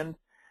hand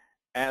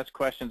as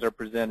questions are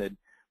presented.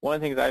 One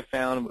of the things I've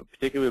found,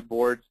 particularly with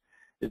boards,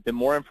 is the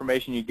more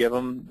information you give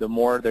them, the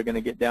more they're going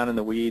to get down in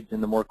the weeds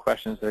and the more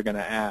questions they're going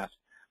to ask.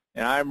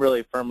 And I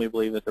really firmly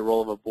believe that the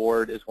role of a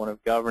board is one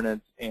of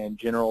governance and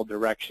general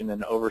direction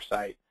and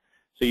oversight.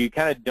 So you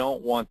kind of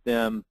don't want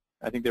them,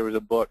 I think there was a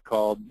book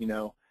called,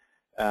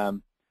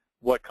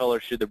 What Color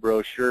Should the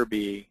Brochure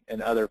Be,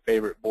 and other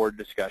favorite board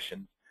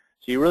discussions.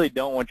 So you really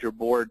don't want your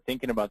board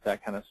thinking about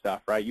that kind of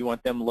stuff, right? You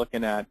want them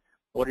looking at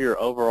what are your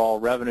overall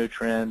revenue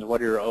trends,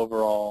 what are your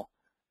overall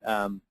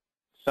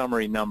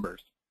summary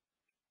numbers.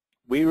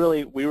 We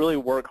really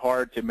work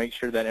hard to make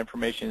sure that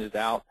information is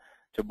out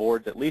to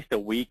boards at least a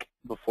week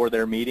before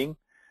their meeting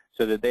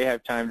so that they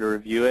have time to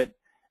review it.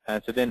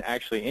 So then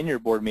actually in your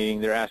board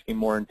meeting, they're asking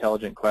more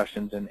intelligent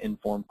questions and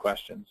informed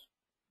questions.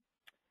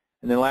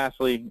 And then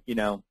lastly,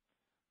 the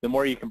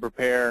more you can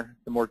prepare,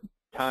 the more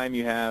time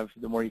you have,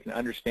 the more you can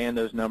understand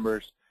those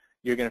numbers,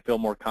 you're going to feel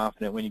more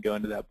confident when you go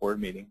into that board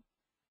meeting.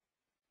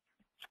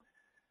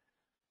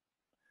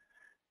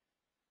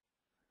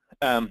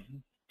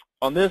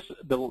 On this,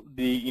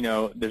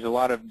 there's a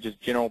lot of just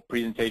general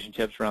presentation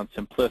tips around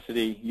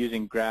simplicity,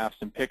 using graphs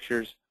and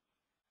pictures.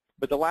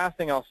 But the last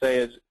thing I'll say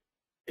is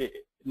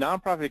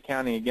nonprofit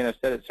accounting, again, I've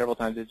said it several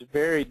times, it's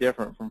very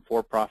different from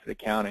for-profit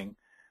accounting.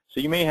 So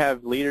you may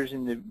have leaders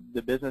in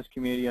the business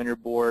community on your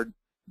board,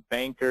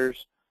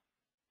 bankers.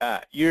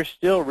 You're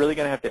still really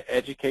going to have to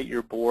educate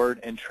your board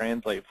and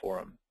translate for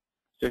them.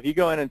 So if you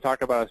go in and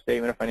talk about a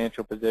statement of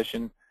financial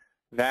position,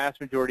 vast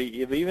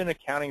majority of even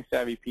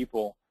accounting-savvy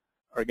people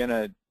are going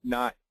to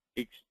not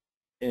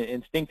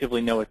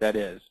instinctively know what that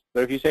is.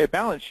 But if you say a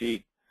balance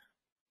sheet,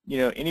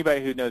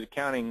 anybody who knows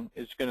accounting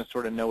is going to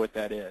sort of know what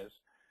that is.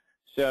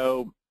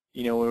 So,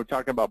 when we're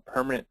talking about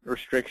permanent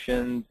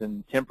restrictions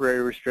and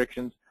temporary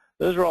restrictions,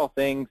 those are all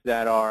things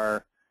that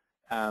are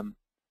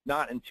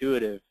not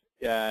intuitive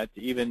to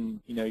even,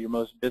 your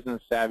most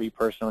business-savvy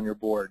person on your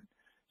board.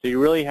 So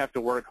you really have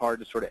to work hard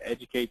to sort of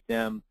educate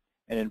them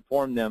and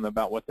inform them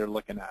about what they're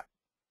looking at.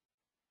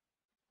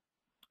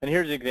 And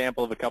here's an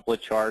example of a couple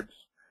of charts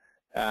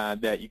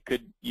that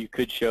you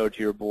could show to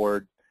your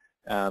board,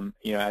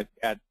 you know,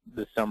 at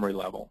the summary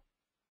level.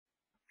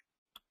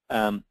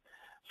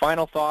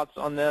 Final thoughts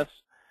on this.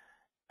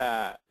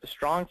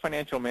 Strong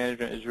financial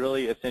management is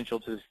really essential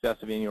to the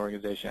success of any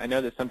organization. I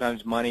know that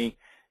sometimes money,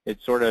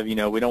 it's sort of, you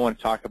know, we don't want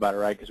to talk about it,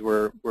 right? Because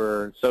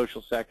we're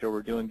social sector,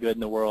 we're doing good in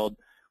the world,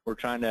 we're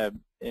trying to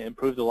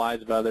improve the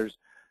lives of others.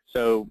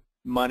 So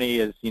money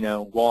is, you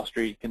know, Wall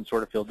Street can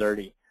sort of feel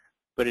dirty.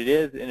 But it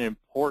is an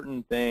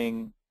important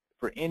thing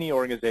for any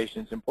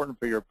organization. It's important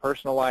for your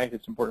personal life.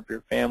 It's important for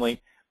your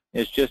family.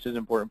 It's just as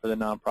important for the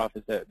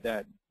nonprofits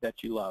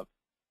that you love.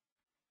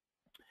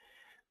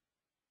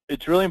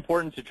 It's really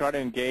important to try to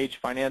engage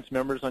finance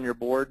members on your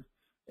board.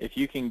 If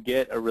you can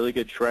get a really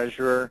good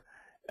treasurer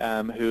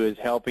who is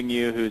helping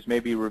you, who's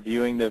maybe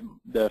reviewing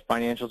the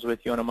financials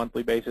with you on a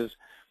monthly basis,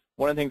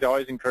 one of the things I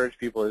always encourage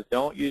people is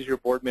don't use your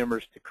board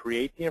members to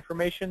create the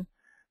information,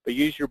 but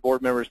use your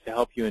board members to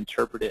help you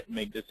interpret it and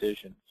make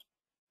decisions.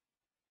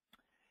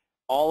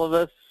 All of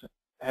us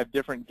have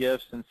different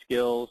gifts and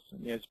skills.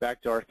 You know, it's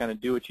back to our kind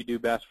of do what you do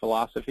best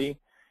philosophy.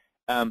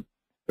 But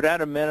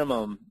at a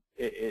minimum,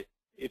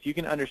 if you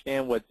can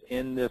understand what's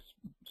in this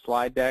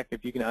slide deck,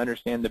 if you can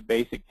understand the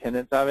basic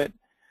tenets of it,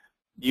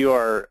 you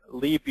are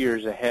leap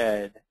years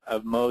ahead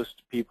of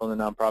most people in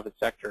the nonprofit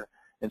sector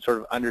in sort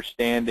of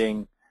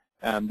understanding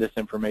this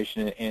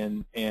information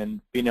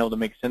and being able to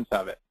make sense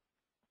of it.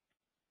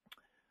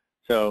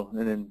 So,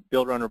 and then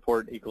build, run,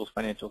 report equals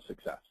financial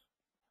success.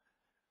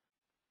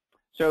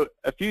 So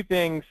a few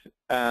things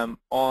I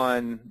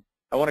want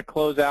to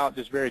close out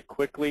just very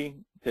quickly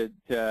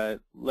to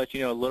let you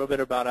know a little bit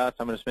about us.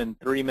 I'm going to spend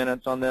 3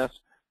 minutes on this,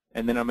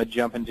 and then I'm going to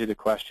jump into the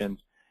questions.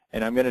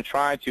 And I'm going to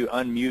try to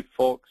unmute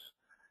folks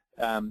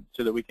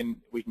so that we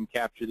can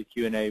capture the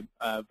Q&A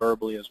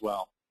verbally as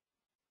well.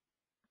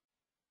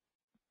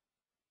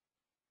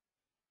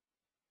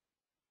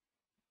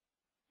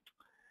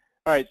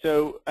 All right,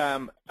 so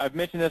I've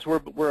mentioned this. We're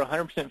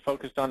 100%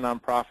 focused on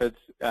nonprofits,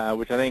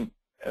 which I think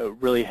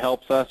really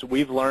helps us.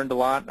 We've learned a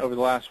lot over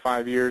the last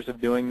 5 years of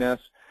doing this,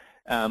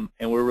 and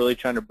we're really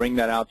trying to bring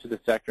that out to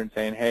the sector and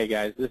saying, hey,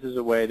 guys, this is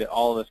a way that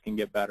all of us can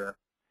get better.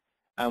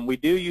 We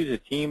do use a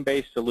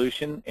team-based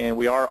solution, and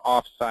we are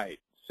off-site.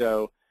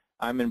 So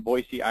I'm in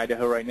Boise,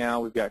 Idaho right now.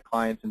 We've got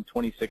clients in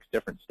 26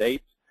 different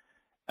states.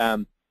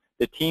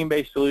 The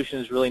team-based solution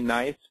is really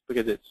nice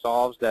because it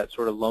solves that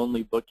sort of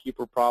lonely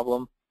bookkeeper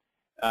problem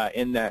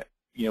in that,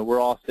 you know, we're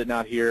all sitting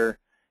out here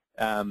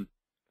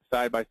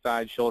side by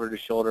side, shoulder to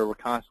shoulder. We're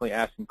constantly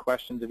asking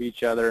questions of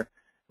each other.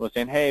 We're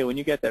saying, hey, when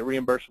you get that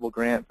reimbursable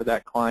grant for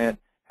that client,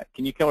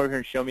 can you come over here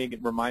and show me,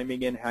 remind me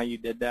again how you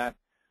did that?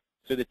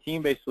 So the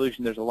team-based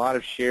solution, there's a lot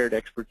of shared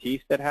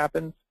expertise that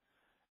happens.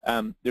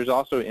 There's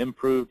also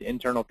improved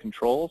internal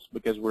controls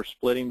because we're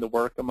splitting the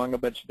work among a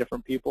bunch of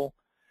different people.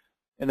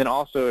 And then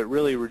also it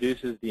really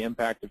reduces the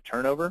impact of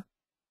turnover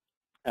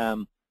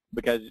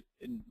because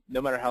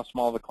no matter how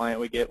small of a client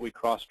we get, we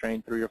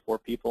cross-train 3 or 4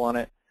 people on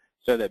it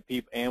so that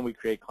people, and we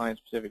create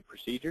client-specific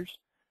procedures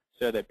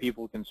so that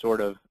people can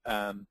sort of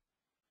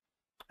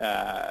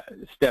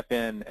step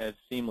in as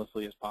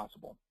seamlessly as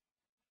possible.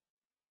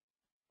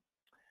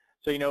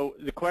 So, you know,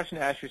 the question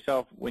to ask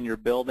yourself when you're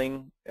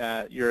building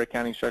your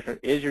accounting structure,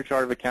 is your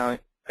chart of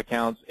accounts,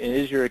 and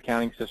is your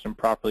accounting system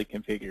properly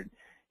configured?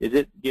 Is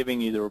it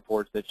giving you the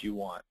reports that you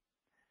want?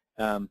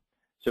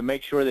 So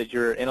make sure that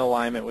you're in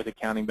alignment with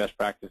accounting best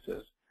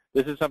practices.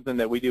 This is something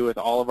that we do with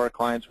all of our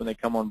clients when they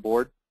come on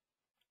board,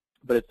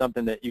 but it's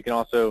something that you can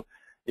also,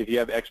 if you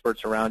have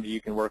experts around you, you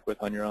can work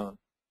with on your own.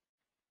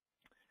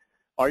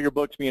 Are your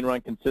books being run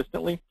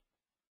consistently,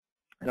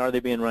 and are they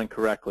being run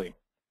correctly?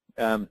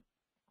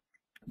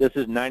 This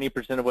is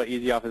 90% of what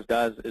EasyOffice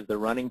does is the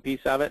running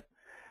piece of it,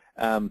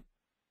 but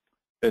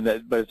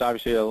it's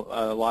obviously a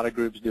lot of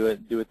groups do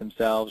it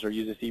themselves or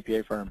use a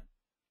CPA firm.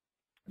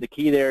 The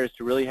key there is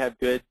to really have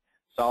good,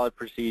 solid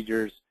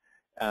procedures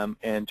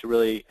and to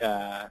really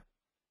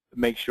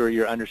make sure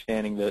you're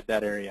understanding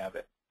that area of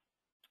it.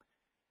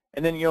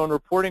 And then, you know, in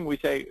reporting, we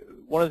say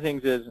one of the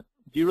things is,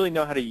 do you really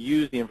know how to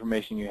use the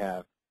information you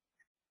have?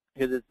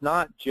 Because it's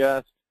not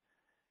just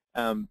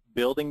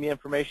building the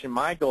information.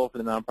 My goal for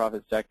the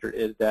nonprofit sector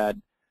is that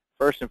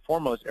first and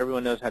foremost,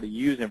 everyone knows how to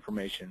use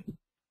information.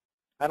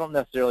 I don't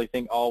necessarily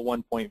think all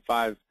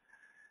 1.5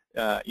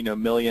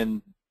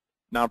 million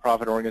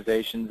nonprofit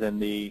organizations and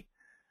the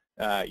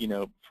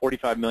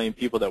 45 million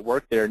people that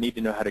work there need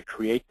to know how to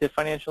create the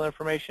financial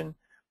information,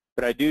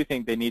 but I do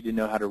think they need to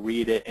know how to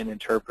read it and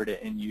interpret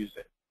it and use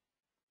it.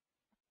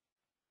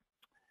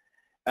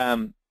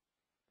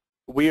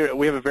 We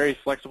have a very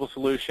flexible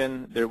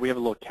solution. We have a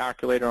little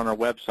calculator on our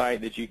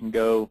website that you can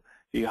go,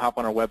 if you hop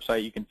on our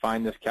website, you can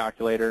find this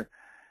calculator.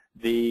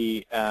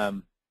 It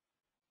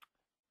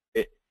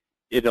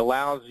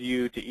allows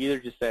you to either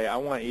just say, I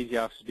want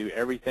EasyOffice to do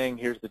everything,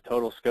 here's the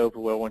total scope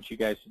of what I want you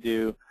guys to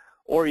do,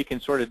 or you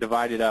can sort of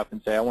divide it up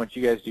and say, I want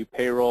you guys to do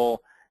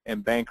payroll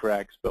and bank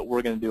recs, but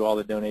we're going to do all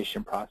the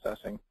donation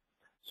processing.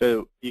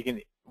 So we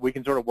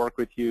can sort of work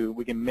with you,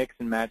 we can mix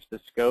and match the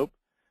scope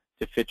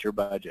to fit your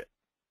budget.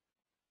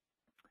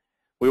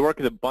 We work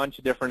with a bunch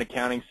of different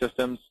accounting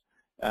systems.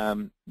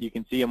 You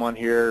can see them on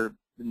here: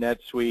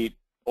 NetSuite,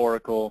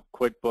 Oracle,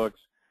 QuickBooks.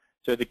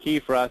 So the key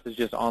for us is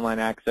just online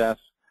access.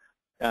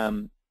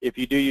 If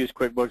you do use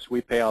QuickBooks,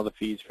 we pay all the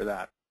fees for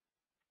that.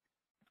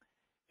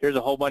 Here's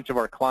a whole bunch of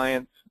our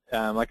clients.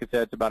 Like I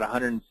said, it's about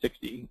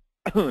 160.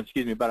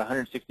 Excuse me, about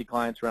 160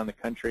 clients around the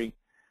country,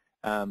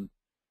 in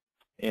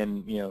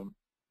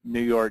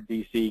New York,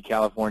 D.C.,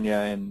 California,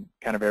 and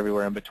kind of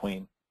everywhere in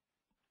between.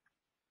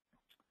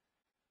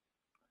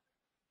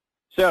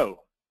 So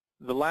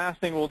the last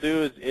thing we'll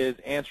do is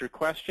answer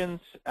questions.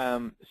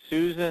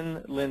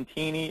 Susan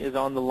Lentini is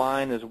on the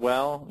line as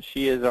well.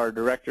 She is our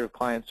Director of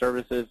Client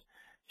Services.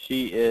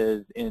 She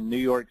is in New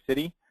York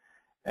City.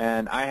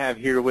 And I have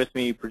here with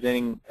me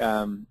presenting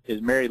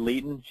is Mary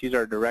Leeton. She's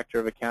our Director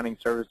of Accounting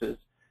Services.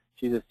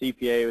 She's a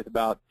CPA with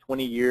about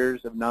 20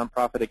 years of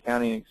nonprofit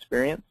accounting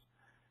experience.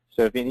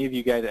 So if any of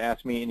you guys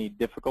ask me any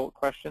difficult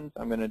questions,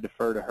 I'm going to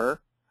defer to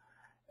her.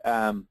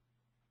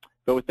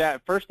 But with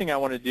that, first thing I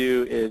want to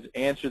do is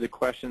answer the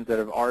questions that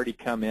have already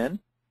come in.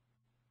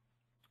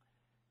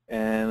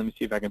 And let me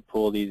see if I can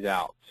pull these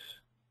out.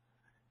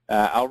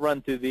 I'll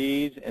run through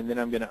these, and then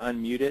I'm going to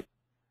unmute it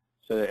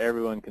so that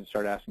everyone can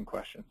start asking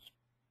questions.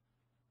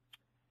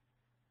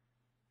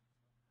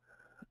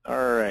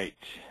 All right.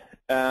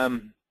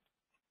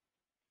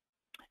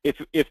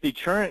 If the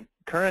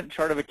current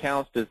chart of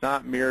accounts does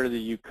not mirror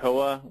the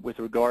UCOA with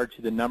regard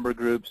to the number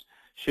groups,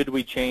 should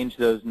we change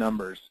those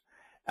numbers?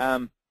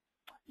 That's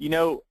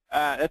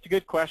a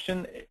good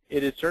question.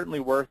 It is certainly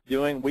worth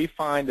doing. We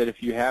find that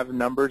if you have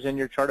numbers in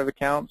your chart of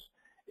accounts,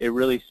 it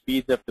really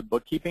speeds up the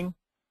bookkeeping.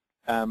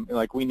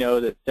 Like we know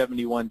that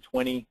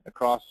 7120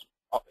 across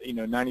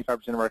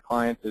 95% of our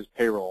clients is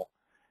payroll,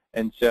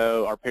 and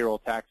so our payroll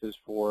taxes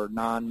for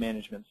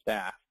non-management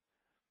staff.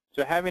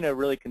 So having a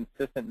really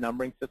consistent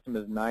numbering system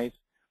is nice.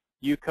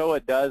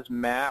 UCOA does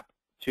map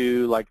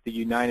to like the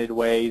United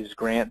Way's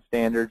grant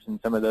standards and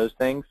some of those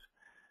things.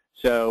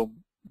 So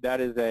that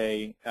is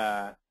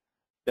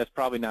that's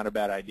probably not a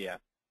bad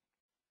idea.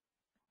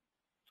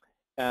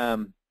 Yeah,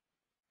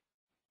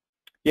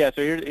 so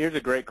here's a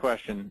great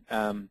question.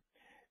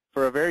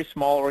 For a very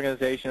small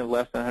organization of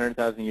less than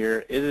 100,000 a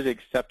year, is it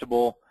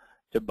acceptable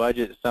to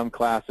budget some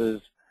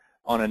classes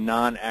on a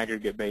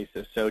non-aggregate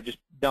basis? So just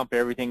dump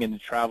everything into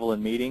travel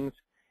and meetings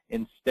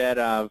instead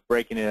of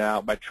breaking it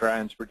out by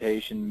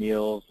transportation,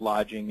 meals,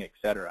 lodging,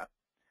 etc.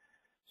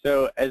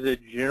 So as a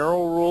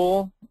general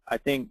rule, I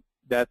think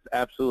that's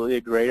absolutely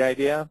a great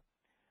idea.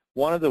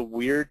 One of the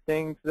weird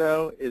things,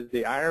 though, is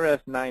the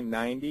IRS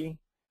 990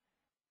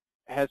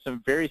 has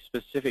some very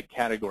specific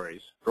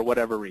categories for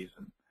whatever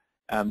reason.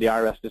 The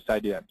IRS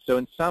decided to do that. So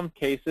in some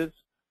cases,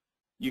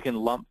 you can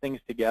lump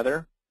things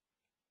together,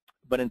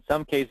 but in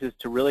some cases,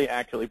 to really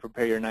accurately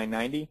prepare your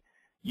 990,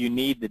 you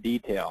need the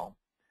detail.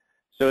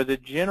 So as a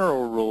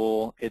general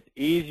rule, it's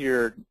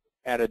easier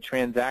at a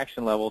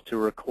transaction level to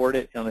record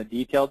it on a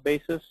detailed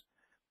basis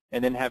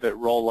and then have it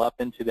roll up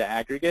into the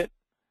aggregate.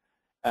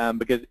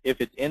 Because if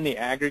it's in the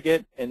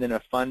aggregate and then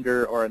a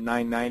funder or a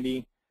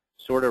 990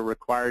 sort of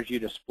requires you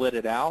to split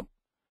it out,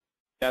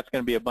 that's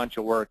going to be a bunch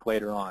of work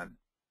later on.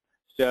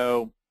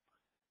 So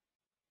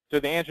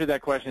the answer to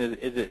that question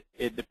is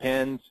it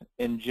depends.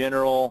 In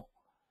general,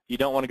 you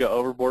don't want to go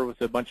overboard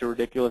with a bunch of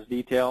ridiculous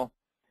detail,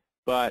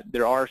 but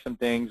there are some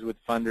things with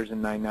funders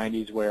and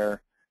 990s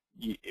where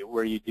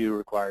you do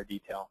require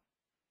detail.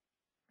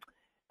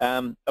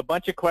 A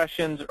bunch of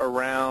questions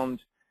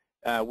around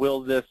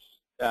will this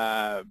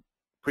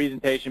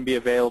presentation be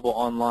available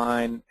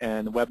online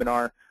and the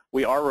webinar.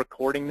 We are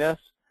recording this,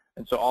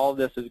 and so all of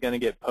this is going to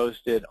get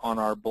posted on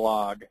our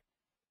blog,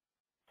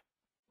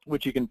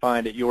 which you can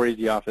find at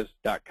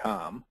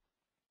youreasyoffice.com.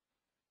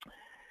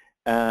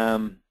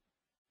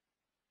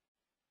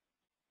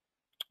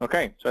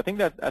 Okay, so I think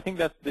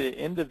that's the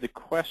end of the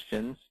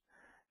questions.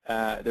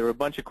 There were a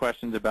bunch of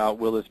questions about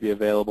will this be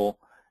available.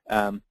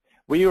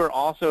 We are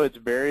also, it's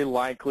very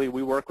likely,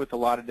 we work with a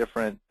lot of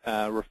different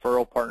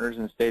referral partners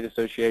and state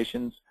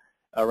associations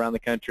around the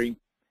country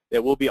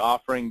that will be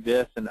offering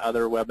this and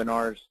other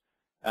webinars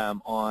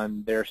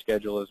on their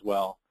schedule as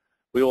well.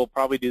 We will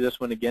probably do this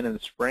one again in the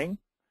spring,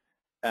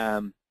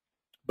 but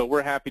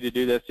we're happy to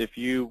do this if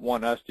you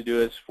want us to do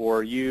this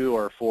for you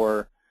or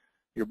for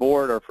your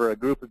board or for a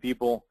group of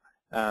people.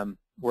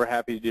 We're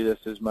happy to do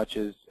this as much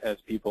as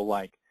people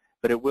like,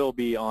 but it will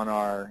be on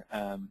our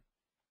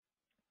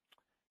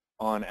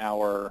blog.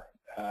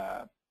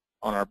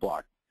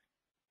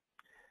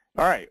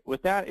 All right,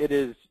 with that, it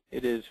is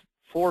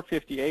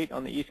 4:58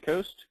 on the East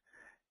Coast.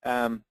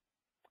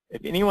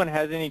 If anyone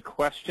has any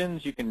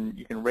questions, you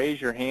can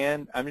raise your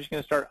hand. I'm just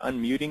going to start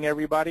unmuting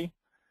everybody,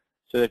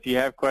 so if you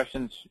have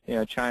questions,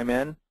 chime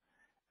in.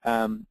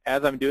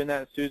 As I'm doing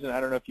that, Susan, I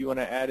don't know if you want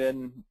to add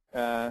in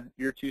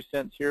your 2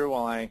 cents here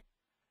while I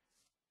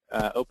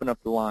open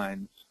up the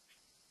lines.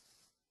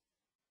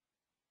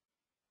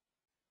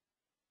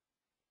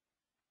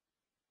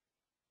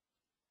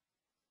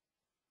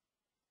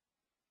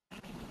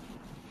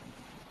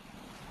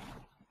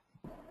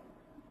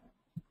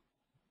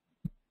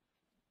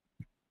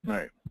 All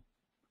right.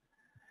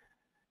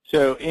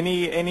 So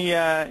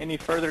any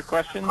further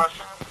questions?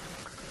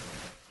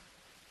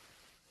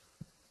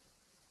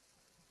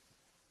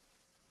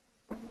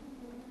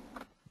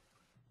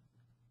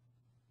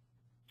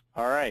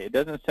 All right. It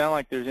doesn't sound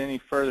like there's any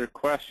further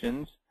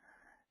questions.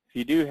 If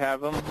you do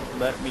have them,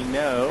 let me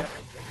know.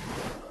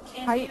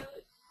 Can you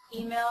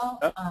email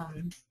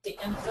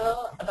the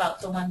info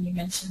about the one you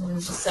mentioned in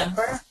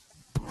December?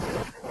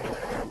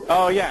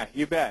 Oh yeah,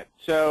 you bet.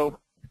 So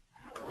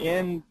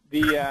in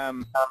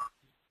the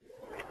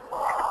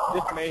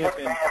this may have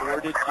been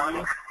forwarded to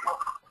you.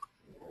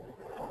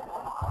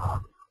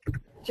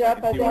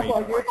 Jeff, I think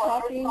while you're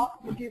talking,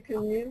 if you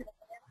can mute.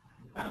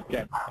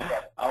 Okay,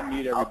 I'll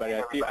mute everybody.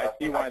 I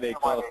see why they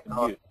tell us to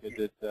mute,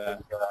 because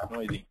it's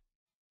noisy.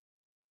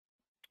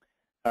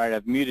 All right,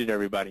 I've muted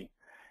everybody.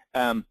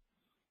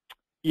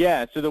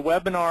 Yeah, so the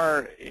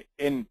webinar,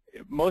 and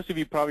most of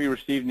you probably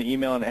received an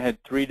email and it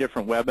had 3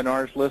 different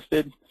webinars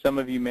listed. Some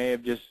of you may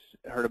have just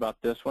heard about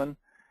this one,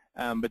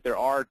 but there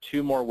are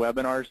 2 more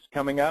webinars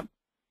coming up.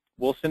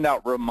 We'll send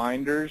out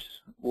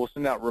reminders. We'll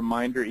send out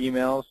reminder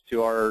emails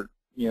to our,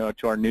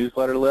 to our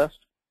newsletter list.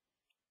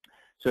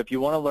 So if you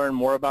want to learn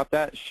more about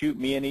that, shoot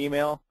me an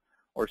email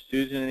or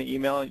Susan an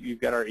email.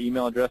 You've got our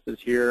email addresses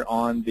here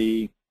on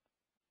the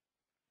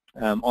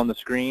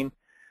screen,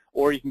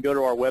 or you can go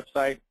to our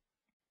website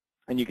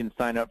and you can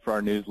sign up for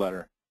our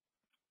newsletter.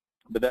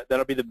 But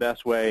that'll be the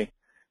best way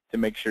to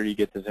make sure you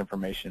get this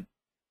information.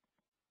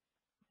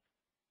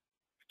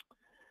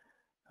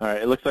 All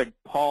right, it looks like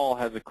Paul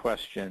has a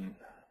question.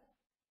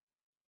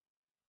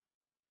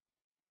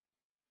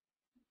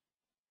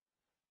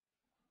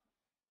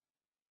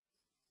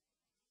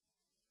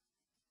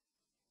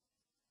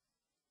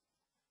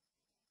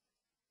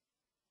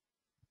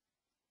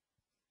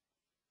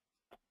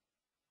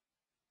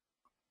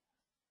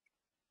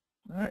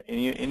 All right,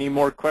 any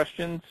more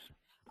questions?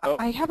 Oh,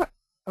 I have a,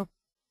 oh,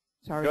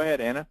 sorry. Go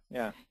ahead, Anna.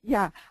 Yeah.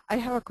 Yeah, I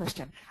have a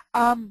question.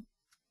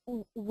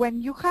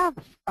 When you have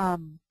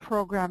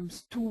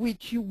programs to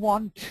which you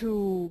want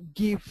to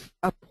give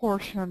a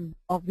portion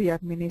of the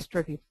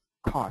administrative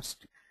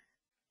cost,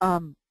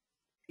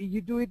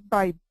 you do it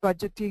by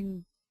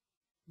budgeting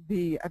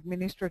the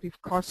administrative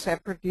cost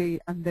separately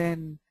and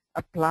then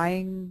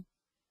applying,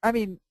 I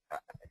mean,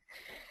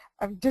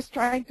 I'm just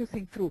trying to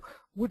think through.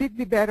 Would it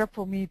be better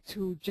for me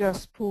to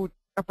just put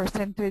a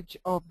percentage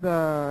of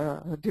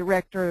the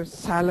director's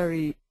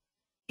salary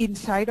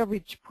inside of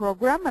each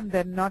program and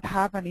then not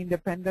have an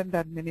independent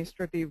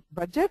administrative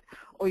budget?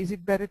 Or is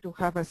it better to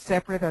have a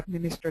separate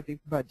administrative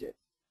budget?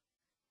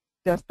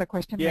 Does the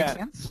question make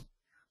sense?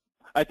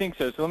 I think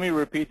so. So let me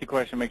repeat the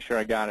question, make sure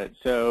I got it.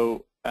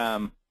 So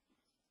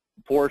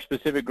for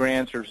specific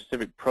grants or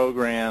specific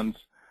programs,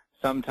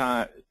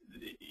 sometimes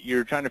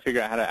you're trying to figure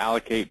out how to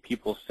allocate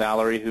people's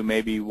salary who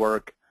maybe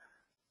work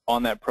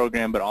on that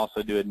program but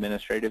also do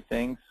administrative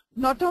things.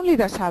 Not only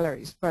the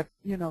salaries, but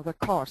the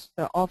cost,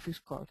 the office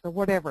cost, or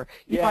whatever.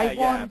 If I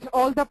want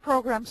all the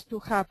programs to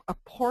have a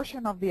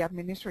portion of the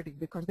administrative,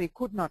 because they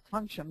could not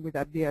function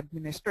without the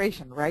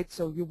administration, right?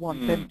 So you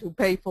want them to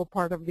pay for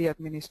part of the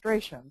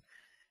administration,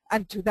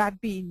 and to that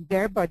be in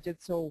their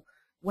budget. So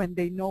when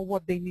they know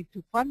what they need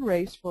to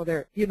fundraise for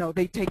their,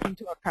 they take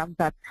into account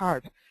that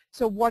part.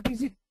 So what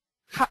is it?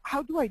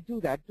 How do I do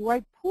that? Do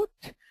I put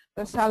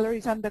the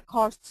salaries and the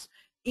costs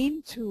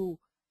into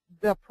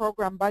the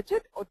program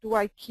budget, or do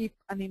I keep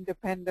an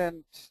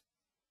independent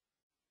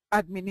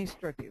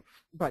administrative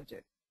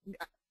budget?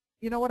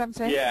 You know what I'm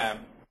saying? Yeah.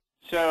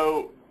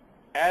 So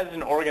as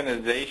an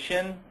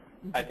organization,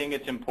 I think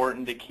it's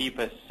important to keep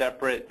a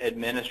separate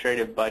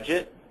administrative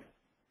budget.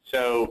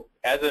 So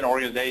as an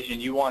organization,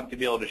 you want to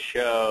be able to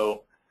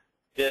show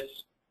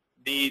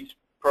these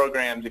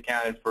programs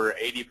accounted for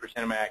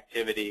 80% of my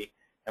activity,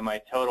 and my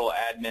total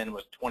admin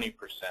was 20%.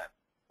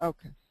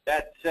 Okay.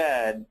 That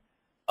said,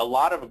 a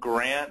lot of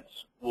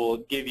grants will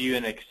give you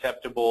an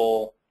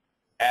acceptable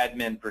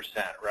admin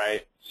percent,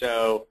 right?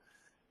 So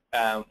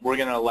we're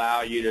going to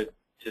allow you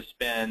to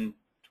spend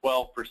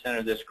 12%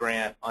 of this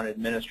grant on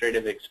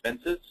administrative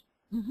expenses.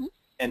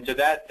 And so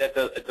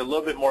it's a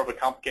little bit more of a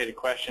complicated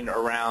question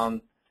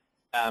around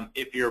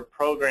if your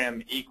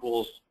program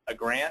equals a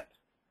grant,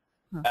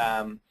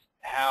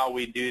 how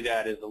we do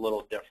that is a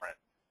little different.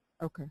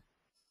 Okay.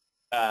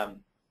 And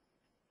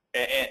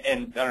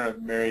I don't know,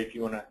 Mary, if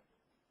you want to.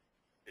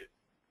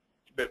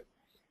 But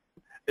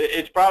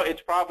it's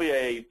probably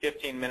a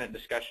 15-minute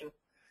discussion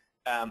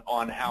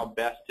on how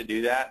best to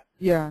do that.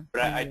 Yeah.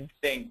 But I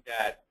think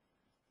that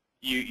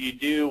you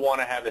do want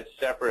to have a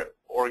separate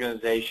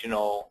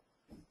organizational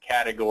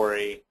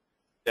category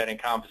that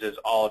encompasses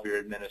all of your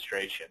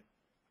administration.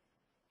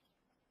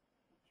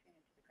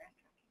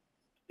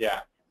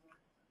 Yeah.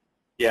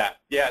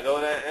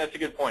 That's a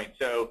good point.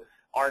 So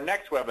our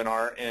next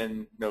webinar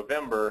in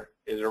November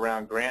is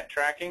around grant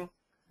tracking.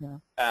 Yeah.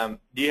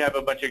 Do you have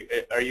a bunch of?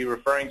 Are you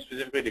referring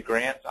specifically to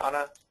grants,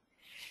 Anna?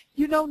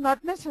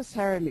 Not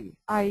necessarily.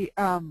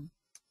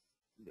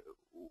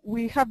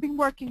 We have been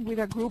working with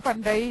a group,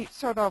 and they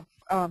sort of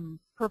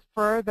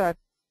prefer that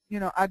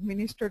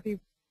administrative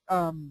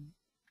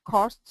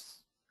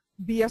costs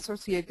be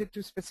associated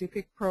to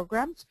specific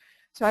programs.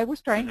 So I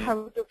was trying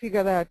how to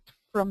figure that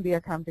from the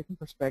accounting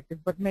perspective,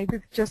 but maybe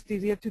it's just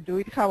easier to do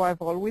it how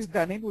I've always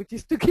done it, which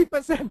is to keep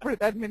a separate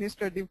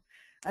administrative,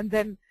 and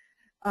then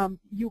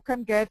you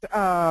can get,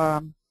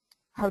 how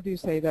do you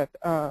say that,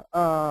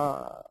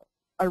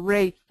 a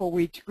rate for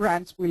which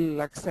grants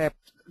will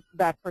accept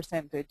that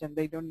percentage, and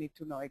they don't need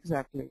to know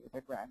exactly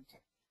the grant.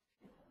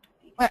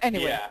 Well,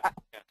 anyway,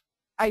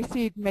 I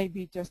see it may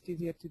be just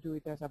easier to do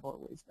it as I've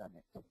always done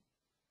it.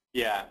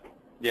 Yeah,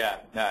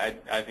 no,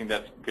 I think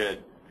that's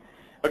good.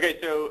 Okay,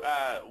 so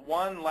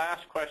one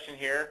last question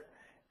here.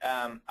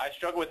 I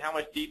struggle with how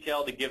much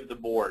detail to give the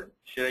board.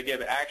 Should I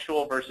give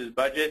actual versus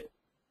budget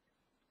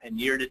and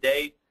year to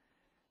date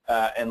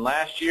and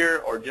last year,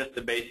 or just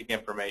the basic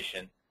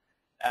information?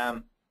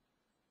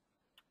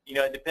 You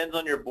know, it depends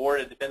on your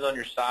board. It depends on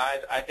your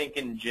size. I think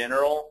in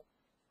general,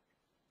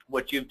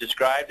 what you've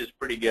described is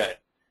pretty good,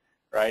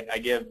 right? I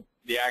give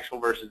the actual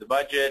versus the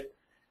budget.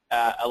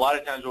 A lot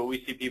of times what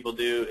we see people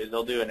do is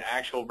they'll do an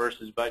actual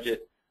versus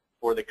budget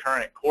for the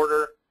current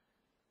quarter,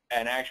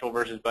 an actual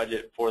versus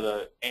budget for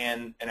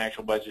and an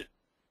actual budget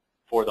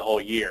for the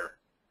whole year.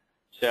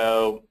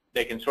 So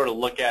they can sort of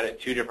look at it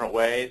two different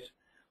ways.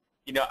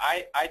 You know,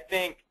 I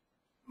think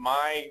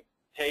my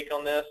take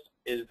on this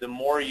is the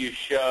more you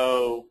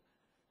show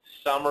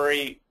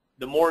summary,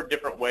 the more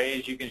different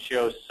ways you can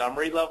show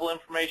summary level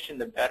information,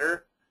 the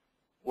better.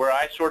 Where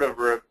I sort of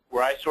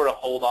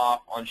hold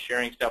off on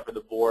sharing stuff with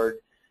the board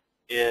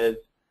is,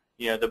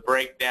 you know, the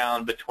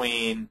breakdown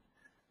between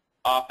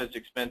office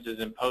expenses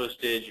and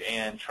postage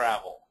and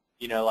travel.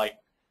 You know, like,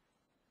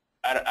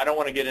 I don't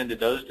want to get into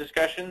those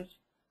discussions,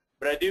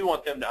 but I do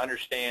want them to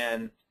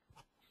understand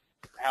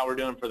how we're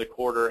doing for the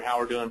quarter, how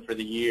we're doing for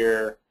the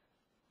year,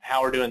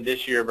 how we're doing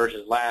this year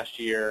versus last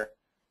year.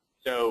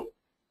 So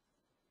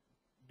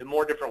the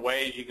more different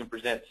ways you can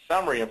present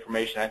summary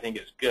information, I think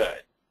is good.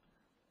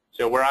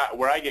 So where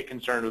I get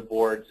concerned with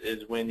boards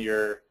is when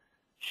you're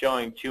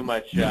showing too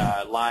much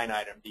line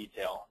item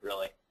detail,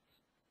 really.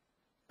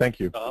 Thank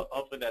you. So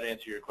hopefully that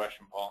answered your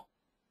question, Paul.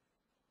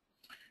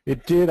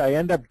 It did. I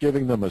end up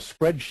giving them a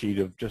spreadsheet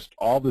of just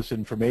all this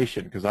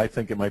information because I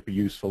think it might be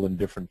useful in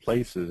different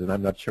places, and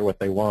I'm not sure what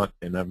they want,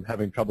 and I'm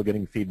having trouble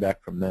getting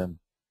feedback from them.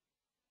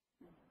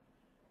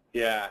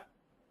 Yeah,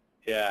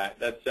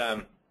 that's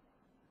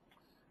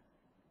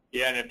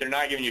yeah, and if they're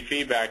not giving you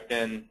feedback,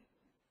 then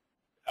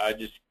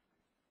just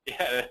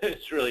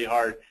it's really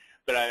hard.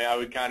 But I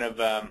would kind of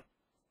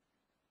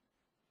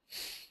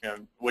you know,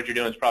 what you're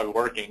doing is probably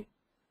working,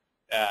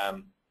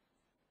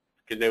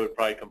 because they would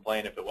probably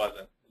complain if it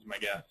wasn't, is my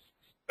guess.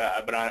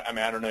 But I mean,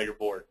 I don't know your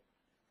board.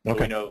 So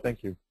okay, we know,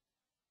 thank you.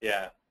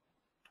 Yeah.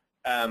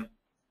 All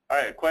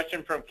right, a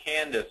question from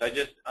Candace. I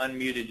just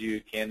unmuted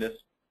you, Candace.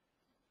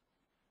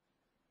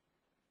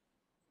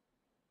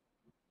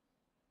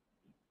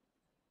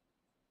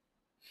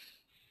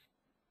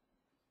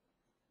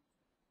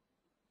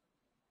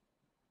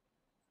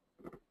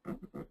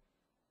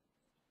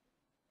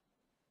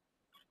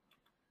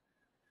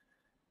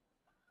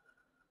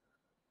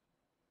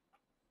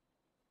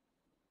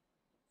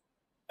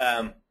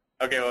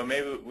 Okay, well,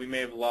 maybe we may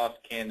have lost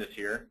Candace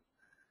here.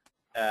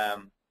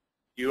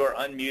 You are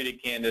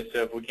unmuted, Candace,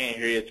 so if we can't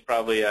hear you, it's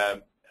probably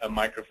a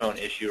microphone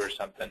issue or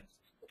something.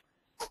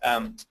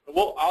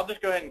 Well, I'll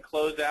just go ahead and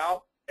close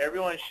out.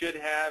 Everyone should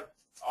have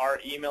our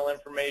email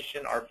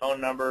information, our phone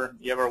number.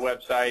 You have our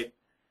website.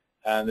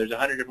 There's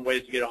 100 different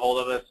ways to get a hold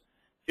of us.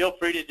 Feel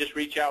free to just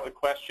reach out with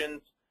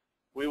questions.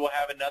 We will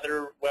have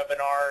another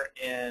webinar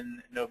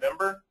in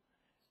November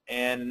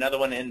and another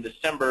one in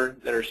December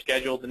that are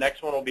scheduled. The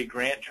next one will be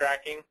grant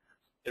tracking.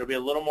 It'll be a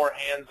little more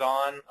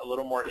hands-on, a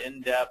little more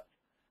in-depth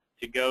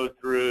to go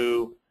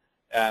through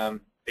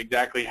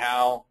exactly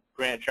how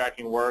grant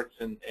tracking works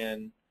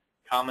and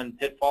common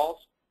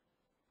pitfalls.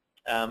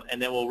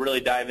 And then we'll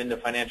really dive into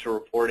financial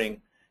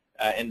reporting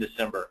in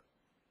December.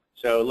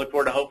 So look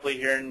forward to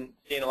hopefully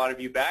seeing a lot of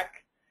you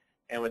back.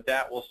 And with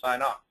that, we'll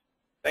sign off.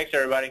 Thanks,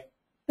 everybody.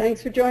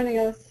 Thanks for joining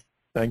us.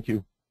 Thank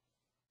you.